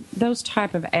 and those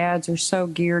type of ads are so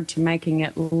geared to making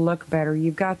it look better.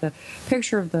 You've got the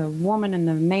picture of the woman and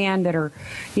the man that are,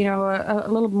 a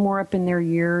little more up in their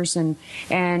years, and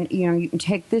you can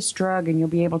take this drug and you'll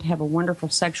be able to have a wonderful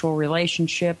sexual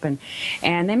relationship, and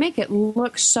they make it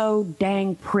look so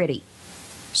dang pretty.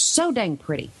 So dang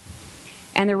pretty.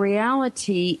 And the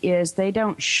reality is they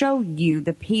don't show you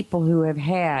the people who have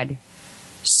had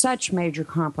such major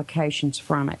complications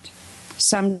from it.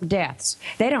 Some deaths.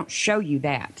 They don't show you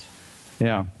that.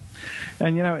 Yeah.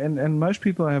 And, and most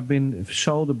people have been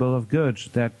sold a bill of goods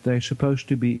that they're supposed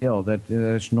to be ill, that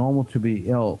it's normal to be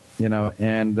ill,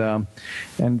 and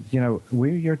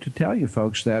we're here to tell you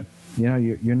folks that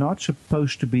you're not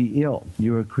supposed to be ill.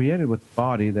 You were created with a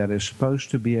body that is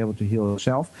supposed to be able to heal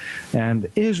itself and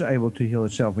is able to heal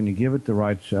itself when you give it the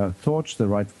right thoughts, the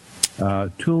right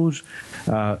tools,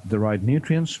 the right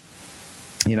nutrients,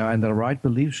 and the right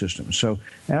belief system. So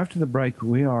after the break,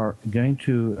 we are going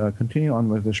to continue on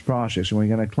with this process, and we're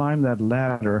going to climb that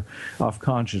ladder of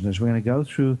consciousness. We're going to go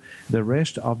through the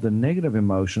rest of the negative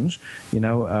emotions.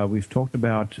 We've talked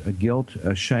about guilt,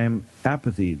 shame,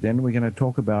 apathy. Then we're going to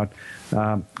talk about,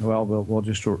 we'll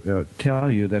just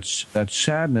tell you that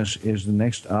sadness is the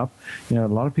next up. A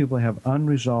lot of people have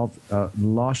unresolved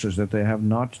losses that they have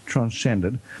not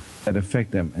transcended that affect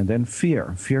them. And then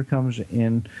fear. Fear comes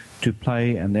in to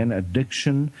play, and then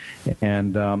addiction,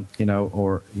 and there's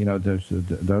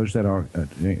those that are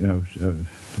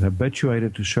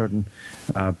habituated to certain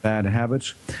bad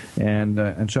habits,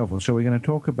 and so forth. So we're going to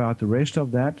talk about the rest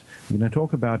of that. We're going to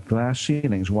talk about glass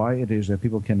ceilings, why it is that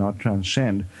people cannot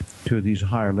transcend to these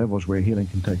higher levels where healing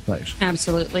can take place.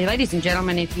 Absolutely. Ladies and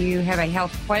gentlemen, if you have a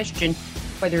health question,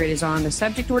 whether it is on the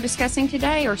subject we're discussing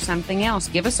today or something else,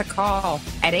 give us a call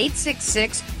at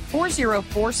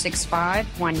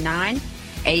 866-404-6519,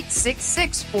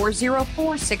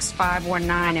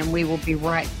 866-404-6519, and we will be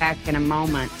right back in a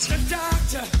moment.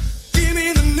 Doctor, give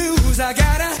me the news, I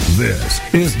gotta. This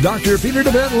is Dr. Peter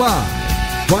DeVette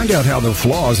Live. Find out how the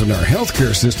flaws in our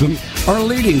healthcare system are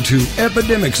leading to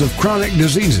epidemics of chronic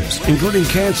diseases, including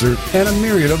cancer and a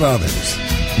myriad of others.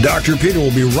 Dr. Peter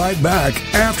will be right back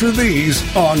after these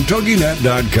on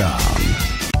TogiNet.com.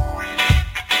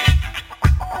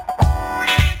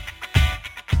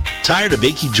 Tired of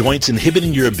achy joints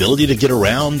inhibiting your ability to get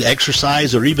around,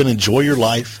 exercise, or even enjoy your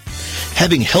life?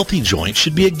 Having healthy joints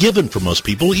should be a given for most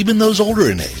people, even those older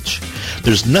in age.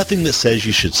 There's nothing that says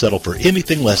you should settle for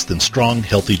anything less than strong,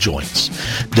 healthy joints.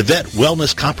 DeVette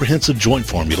Wellness Comprehensive Joint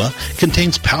Formula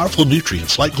contains powerful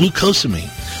nutrients like glucosamine,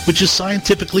 which is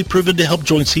scientifically proven to help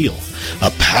joints heal. A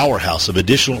powerhouse of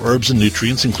additional herbs and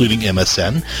nutrients including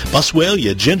MSM,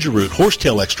 boswellia, ginger root,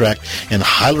 horsetail extract, and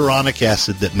hyaluronic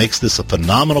acid that makes this a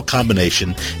phenomenal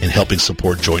combination in helping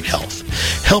support joint health.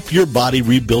 Help your body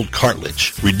rebuild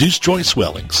cartilage, reduce joint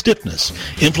swelling, stiffness,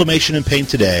 inflammation, and pain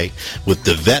today with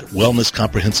DeVette Wellness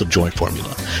Comprehensive Joint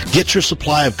Formula. Get your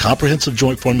supply of Comprehensive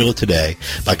Joint Formula today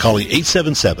by calling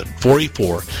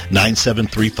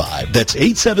 877-484-9735. That's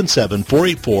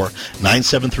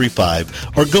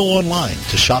 877-484-9735, or go online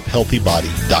to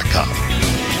shophealthybody.com.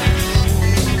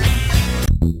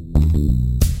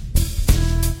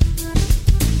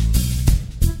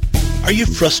 Are you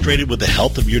frustrated with the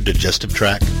health of your digestive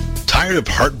tract? Tired of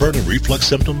heartburn and reflux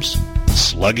symptoms?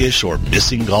 Sluggish or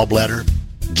missing gallbladder?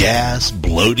 gas,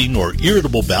 bloating, or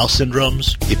irritable bowel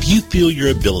syndromes? If you feel your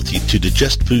ability to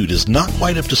digest food is not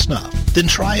quite up to snuff, then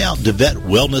try out DeVette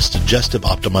Wellness Digestive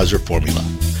Optimizer Formula.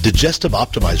 Digestive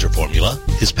Optimizer Formula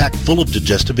is packed full of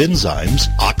digestive enzymes,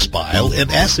 ox bile,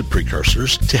 and acid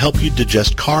precursors to help you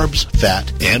digest carbs,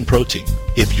 fat, and protein.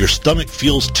 If your stomach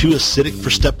feels too acidic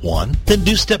for step 1, then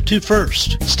do step 2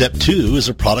 first. Step 2 is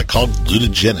a product called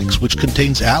Glutagenics, which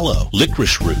contains aloe,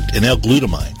 licorice root, and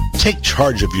L-glutamine. Take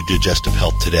charge of your digestive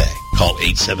health today. Call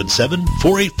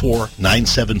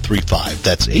 877-484-9735.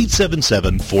 That's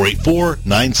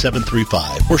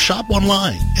 877-484-9735. Or shop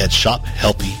online at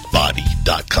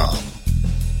shophealthybody.com.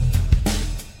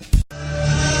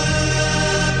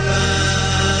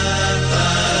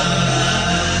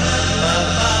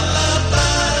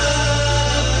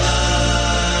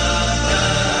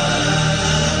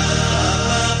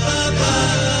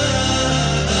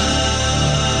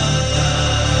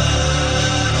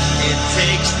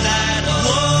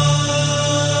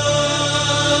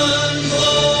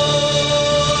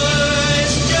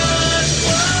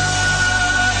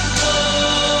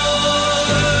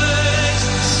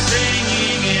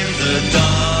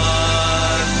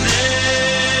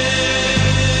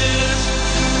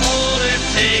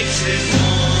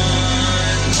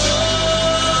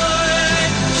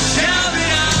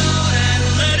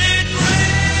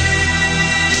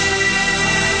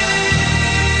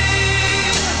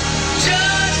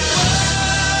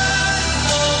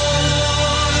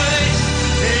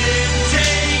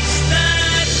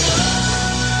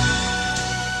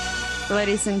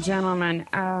 Ladies and gentlemen,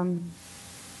 I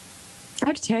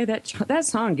have to tell you that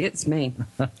song gets me.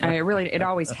 It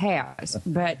always has.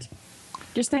 But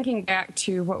just thinking back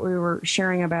to what we were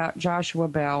sharing about Joshua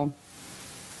Bell,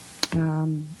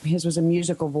 his was a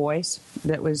musical voice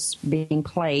that was being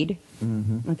played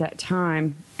at that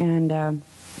time, and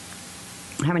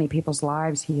how many people's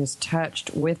lives he has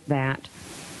touched with that.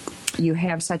 You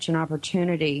have such an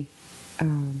opportunity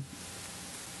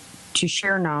to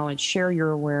share knowledge, share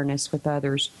your awareness with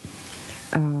others.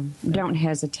 Don't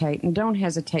hesitate, and don't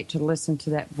hesitate to listen to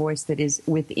that voice that is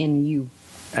within you.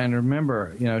 And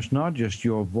remember, it's not just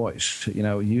your voice.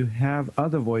 You have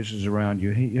other voices around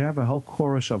you. You have a whole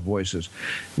chorus of voices,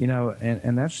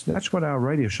 and that's what our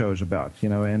radio show is about,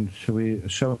 and so we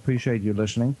so appreciate you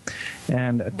listening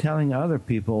and telling other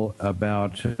people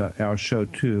about our show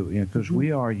too, because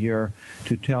we are here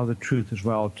to tell the truth as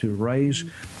well, to raise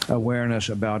awareness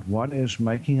about what is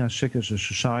making us sick as a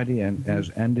society and as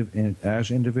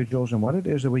individuals, and what it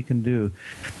is that we can do,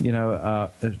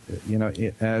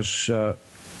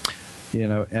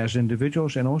 as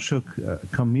individuals and also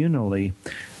communally,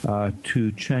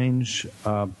 to change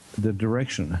the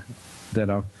direction that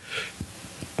our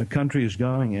country is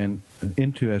going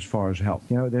into as far as health.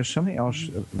 There's something else,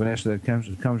 Vanessa, that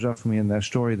comes up for me in that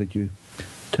story that you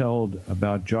told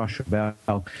about Joshua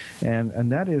Bell,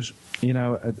 and that is,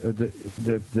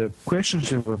 the questions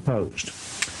that were posed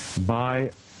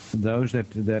by those that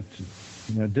did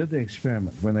the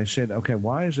experiment, when they said, okay,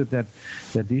 why is it that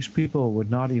these people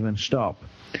would not even stop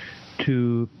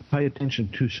to pay attention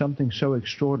to something so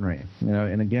extraordinary?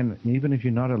 And again, even if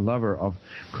you're not a lover of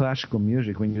classical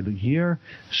music, when you hear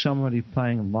somebody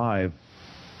playing live,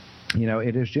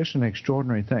 it is just an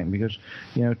extraordinary thing, because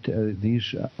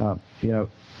these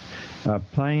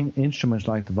playing instruments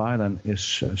like the violin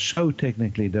is so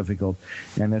technically difficult,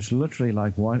 and it's literally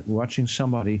like watching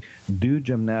somebody do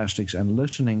gymnastics and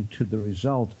listening to the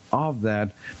result of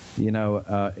that, in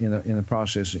the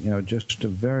process. Just a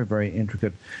very, very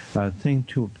intricate thing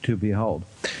to behold.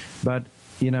 But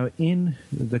in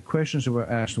the questions that were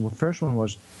asked, the first one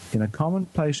was, in a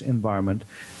commonplace environment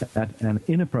at an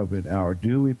inappropriate hour,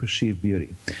 do we perceive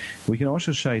beauty? We can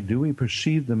also say, do we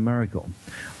perceive the miracle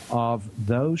of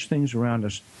those things around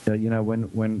us,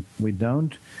 when we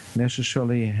don't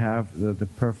necessarily have the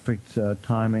perfect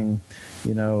timing,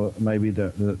 maybe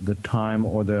the time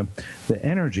or the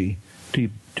energy to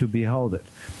behold it.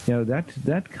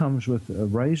 That comes with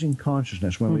raising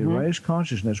consciousness. When we raise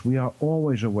consciousness, we are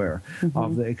always aware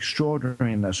of the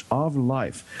extraordinariness of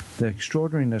life. The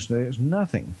extraordinariness, there is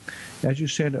nothing. As you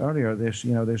said earlier, there's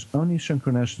only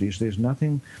synchronicities. There's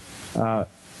nothing.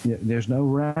 There's no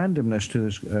randomness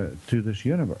to this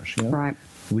universe. Right.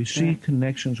 We see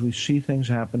connections. We see things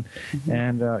happen,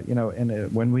 and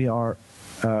when we are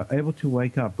able to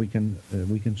wake up, we can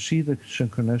see the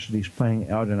synchronicities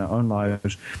playing out in our own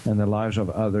lives and the lives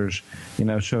of others.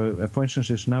 So, for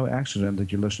instance, it's no accident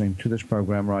that you're listening to this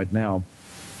program right now.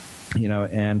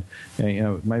 And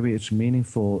maybe it's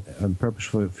meaningful and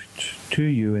purposeful to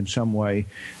you in some way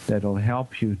that'll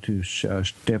help you to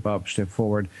step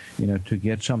forward, to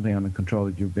get something under control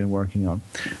that you've been working on.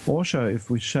 Also, if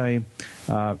we say,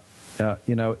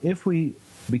 if we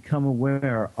become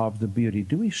aware of the beauty,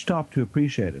 do we stop to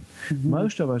appreciate it? Mm-hmm.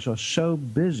 Most of us are so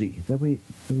busy that we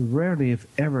rarely, if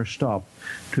ever, stop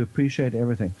to appreciate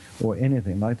everything or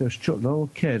anything. Like those little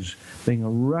kids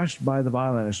being rushed by the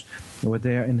violinist with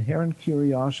their inherent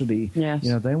curiosity. Yes.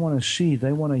 They want to see,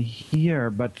 they want to hear,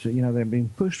 but they're being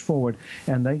pushed forward,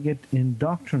 and they get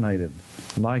indoctrinated,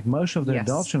 like most of the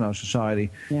adults in our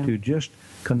society, to just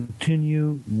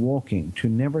continue walking, to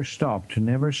never stop, to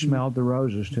never smell the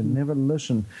roses, to never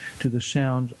listen to the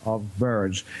sounds of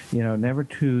birds, never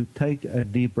to take a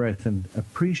deep breath and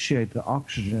appreciate the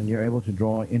oxygen you're able to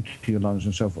draw into your lungs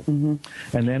and so forth. Mm-hmm.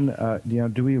 And then,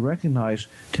 do we recognize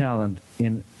talent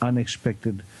in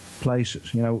unexpected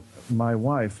places? My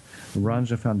wife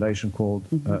runs a foundation called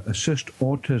Assist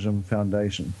Autism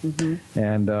Foundation. Mm-hmm.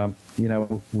 And,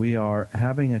 we are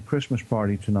having a Christmas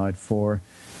party tonight for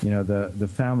the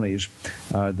families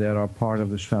that are part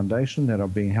of this foundation, that are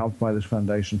being helped by this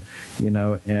foundation,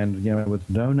 and, with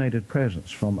donated presents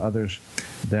from others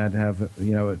that have,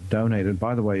 donated.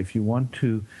 By the way, if you want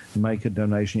to make a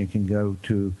donation, you can go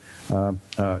to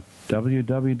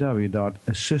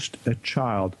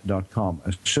www.assistachild.com,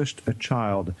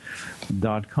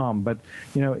 assistachild.com. But,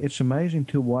 it's amazing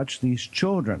to watch these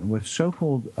children with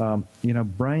so-called,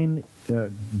 brain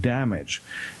damage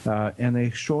and the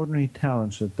extraordinary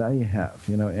talents that they have,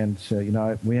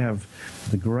 we have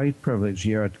the great privilege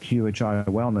here at QHI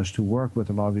Wellness to work with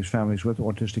a lot of these families with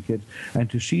autistic kids, and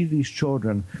to see these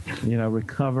children,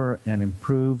 recover and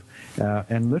improve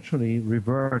and literally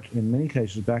revert, in many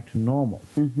cases, back to normal.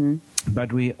 Mm-hmm.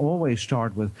 But we always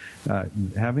start with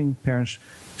having parents,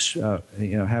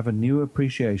 have a new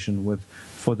appreciation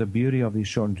for the beauty of these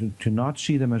children, to not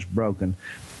see them as broken,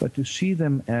 but to see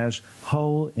them as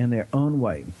whole in their own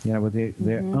way, with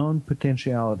their own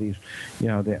potentialities,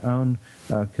 their own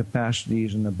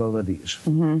capacities and abilities.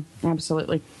 Mm-hmm.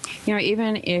 Absolutely.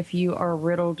 Even if you are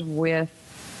riddled with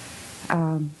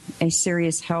a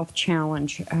serious health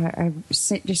challenge, I've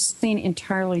just seen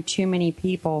entirely too many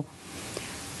people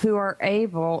who are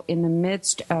able, in the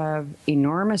midst of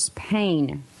enormous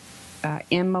pain,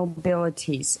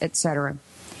 immobilities, etc.,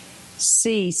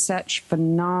 see such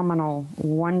phenomenal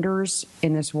wonders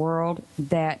in this world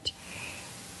that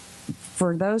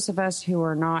for those of us who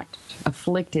are not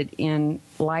afflicted in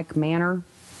like manner,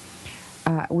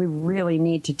 we really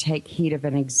need to take heed of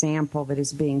an example that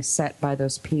is being set by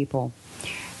those people.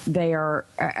 They are,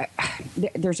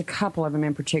 there's a couple of them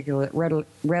in particular that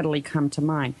readily come to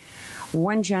mind.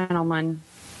 One gentleman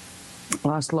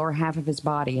lost lower half of his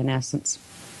body, in essence.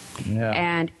 Yeah.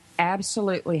 And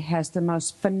absolutely has the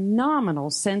most phenomenal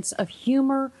sense of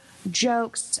humor,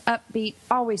 jokes, upbeat,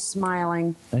 always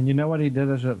smiling. And you know what he did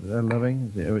as a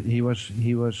living? He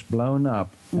was blown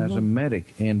up as a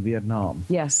medic in Vietnam.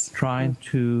 Yes. Trying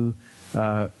to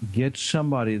get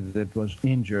somebody that was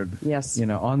injured,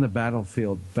 on the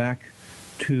battlefield back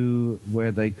to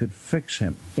where they could fix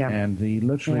him. Yep. And he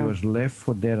literally was left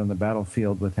for dead on the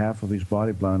battlefield with half of his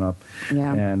body blown up,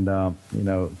 and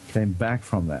came back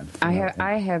from that.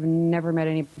 I have never met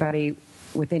anybody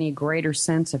with any greater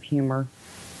sense of humor,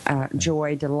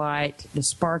 joy, delight, the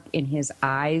spark in his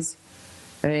eyes.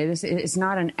 It's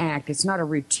not an act. It's not a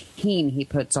routine he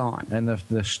puts on. And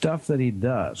the stuff that he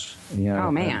does,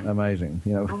 oh man, amazing.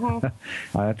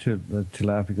 I had to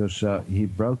laugh because he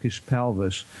broke his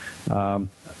pelvis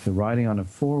riding on a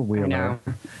four-wheeler,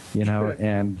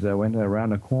 and went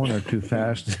around a corner too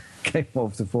fast, came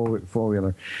off the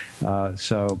four-wheeler.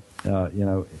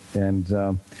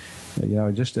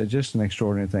 Just an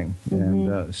extraordinary thing.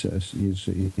 And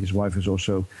his wife is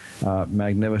also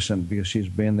magnificent because she's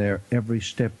been there every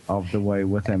step of the way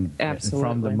with him. Absolutely.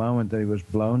 From the moment that he was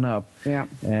blown up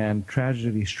and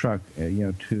tragedy struck,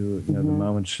 to the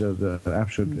moments, the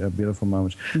absolute beautiful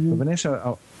moments. But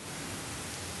Vanessa,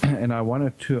 and I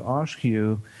wanted to ask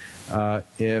you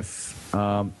if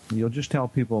you'll just tell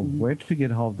people where to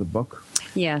get hold of the book.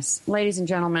 Yes, ladies and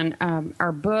gentlemen,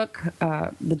 our book,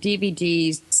 the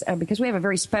DVDs, because we have a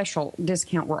very special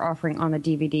discount we're offering on the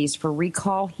DVDs for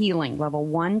Recall Healing, level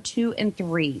 1, 2, and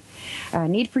 3.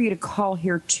 Need for you to call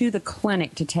here to the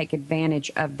clinic to take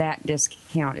advantage of that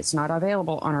discount. It's not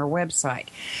available on our website,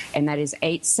 and that is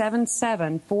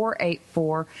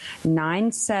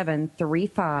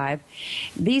 877-484-9735.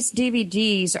 These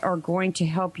DVDs are going to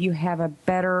help you have a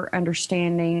better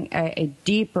understanding, a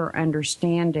deeper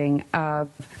understanding of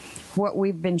what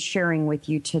we've been sharing with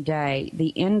you today, the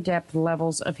in-depth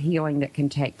levels of healing that can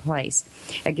take place.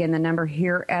 Again, the number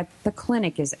here at the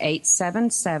clinic is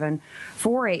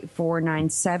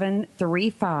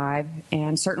 877-484-9735,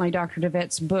 and certainly Dr.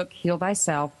 DeVette's book, Heal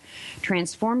Thyself,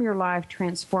 Transform Your Life,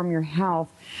 Transform Your Health,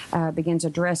 begins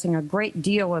addressing a great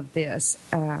deal of this.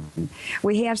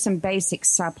 We have some basic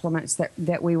supplements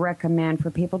that we recommend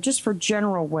for people just for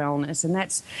general wellness, and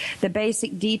that's the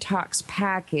basic detox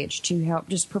package to help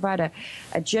just provide a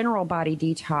general body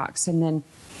detox, and then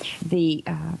the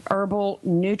herbal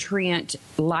nutrient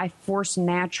life force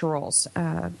naturals,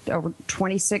 over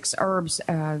 26 herbs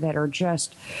that are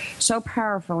just so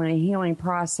powerful in a healing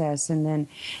process, and then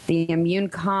the immune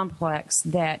complex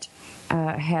that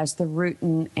has the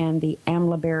rutin and the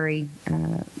amlaberry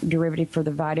derivative for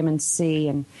the vitamin C,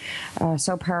 and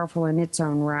so powerful in its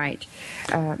own right.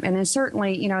 And then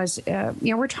certainly, as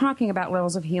we're talking about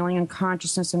levels of healing and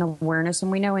consciousness and awareness,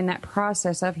 and we know in that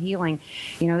process of healing,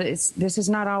 this is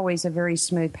not always a very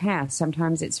smooth path.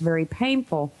 Sometimes it's very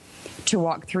painful to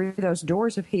walk through those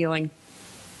doors of healing.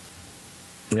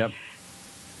 Yep.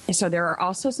 So there are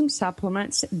also some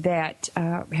supplements that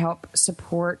help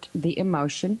support the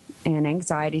emotion and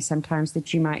anxiety sometimes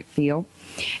that you might feel,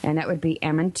 and that would be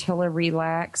Amantilla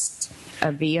Relax,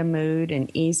 Avia Mood, and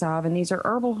Ease-Of, and these are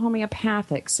herbal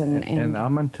homeopathics. And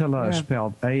Amantilla is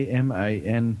spelled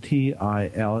Amantilla.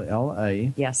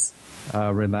 Yes.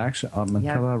 Relax,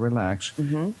 Amantilla Relax,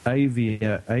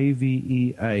 Avia,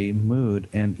 Avea, Mood,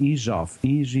 and Ease-Of,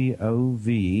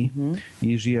 Ease-O-V,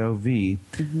 Ease-O-V.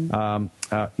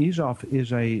 Ease-Off is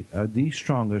the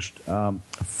strongest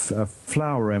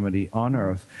flower remedy on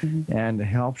earth, and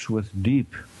helps with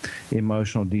deep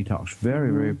emotional detox.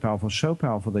 Very, very powerful. So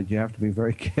powerful that you have to be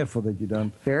very careful that you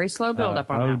don't very slow build up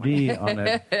on OD on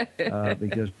it,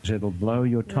 because it'll blow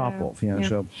your top off.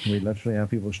 So we literally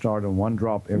have people start on one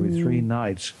drop every 3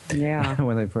 nights.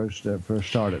 When they first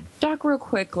started. Doc, real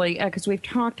quickly, because we've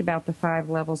talked about the 5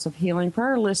 levels of healing. For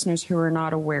our listeners who are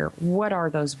not aware, what are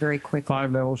those very quickly?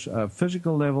 5 levels.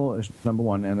 Physical level is number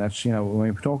 1, and that's when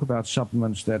we talk about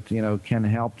supplements that can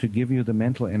help to give you the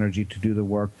mental energy to do the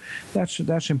work.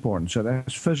 That's important. So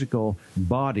that's physical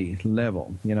body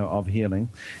level, of healing.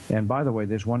 And by the way,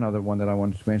 there's one other one that I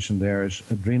wanted to mention. There is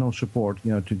adrenal support,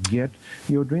 to get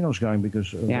your adrenals going,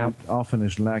 because that often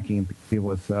is lacking in people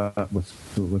with no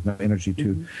energy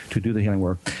to do the healing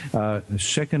work. The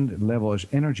second level is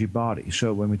energy body.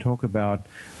 So when we talk about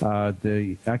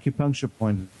the acupuncture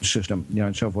point system,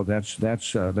 and so forth, that's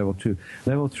level 2.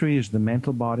 Level 3 is the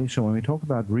mental body. So when we talk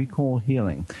about recall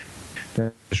healing,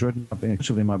 that's written up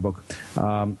extensively in my book.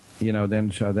 So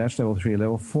that's level 3.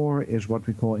 Level 4 is what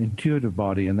we call intuitive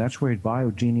body, and that's where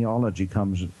biogenealogy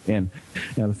comes in.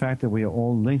 The fact that we are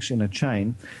all links in a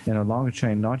chain, in a longer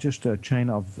chain, not just a chain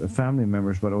of family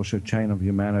members, but also a chain of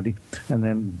humanity. And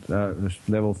then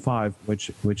level 5,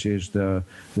 which is the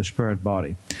spirit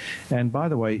body. And by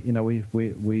the way,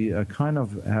 we are kind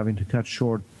of having to cut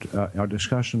short our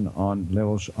discussion on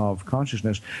levels of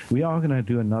consciousness. We are going to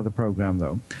do another program,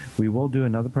 though. We will do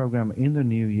another program in the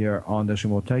new year on this,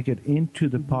 and we'll take it into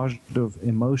the positive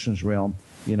emotions realm,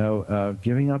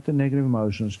 giving up the negative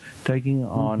emotions, taking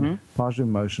on positive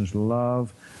emotions,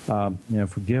 love,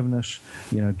 forgiveness,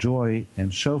 joy,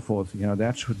 and so forth.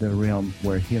 That's the realm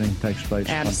where healing takes place.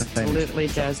 Absolutely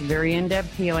does. Very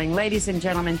in-depth healing. Ladies and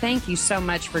gentlemen, thank you so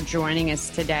much for joining us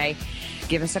today.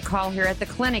 Give us a call here at the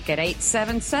clinic at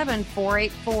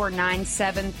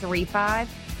 877-484-9735.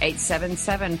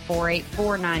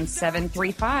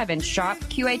 877-484-9735, and shop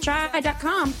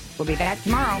QHI.com. We'll be back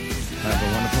tomorrow. Have a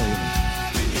wonderful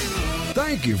evening.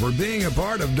 Thank you for being a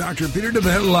part of Dr. Peter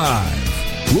DeVette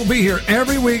Live. We'll be here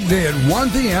every weekday at 1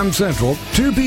 p.m. Central, 2 p.m.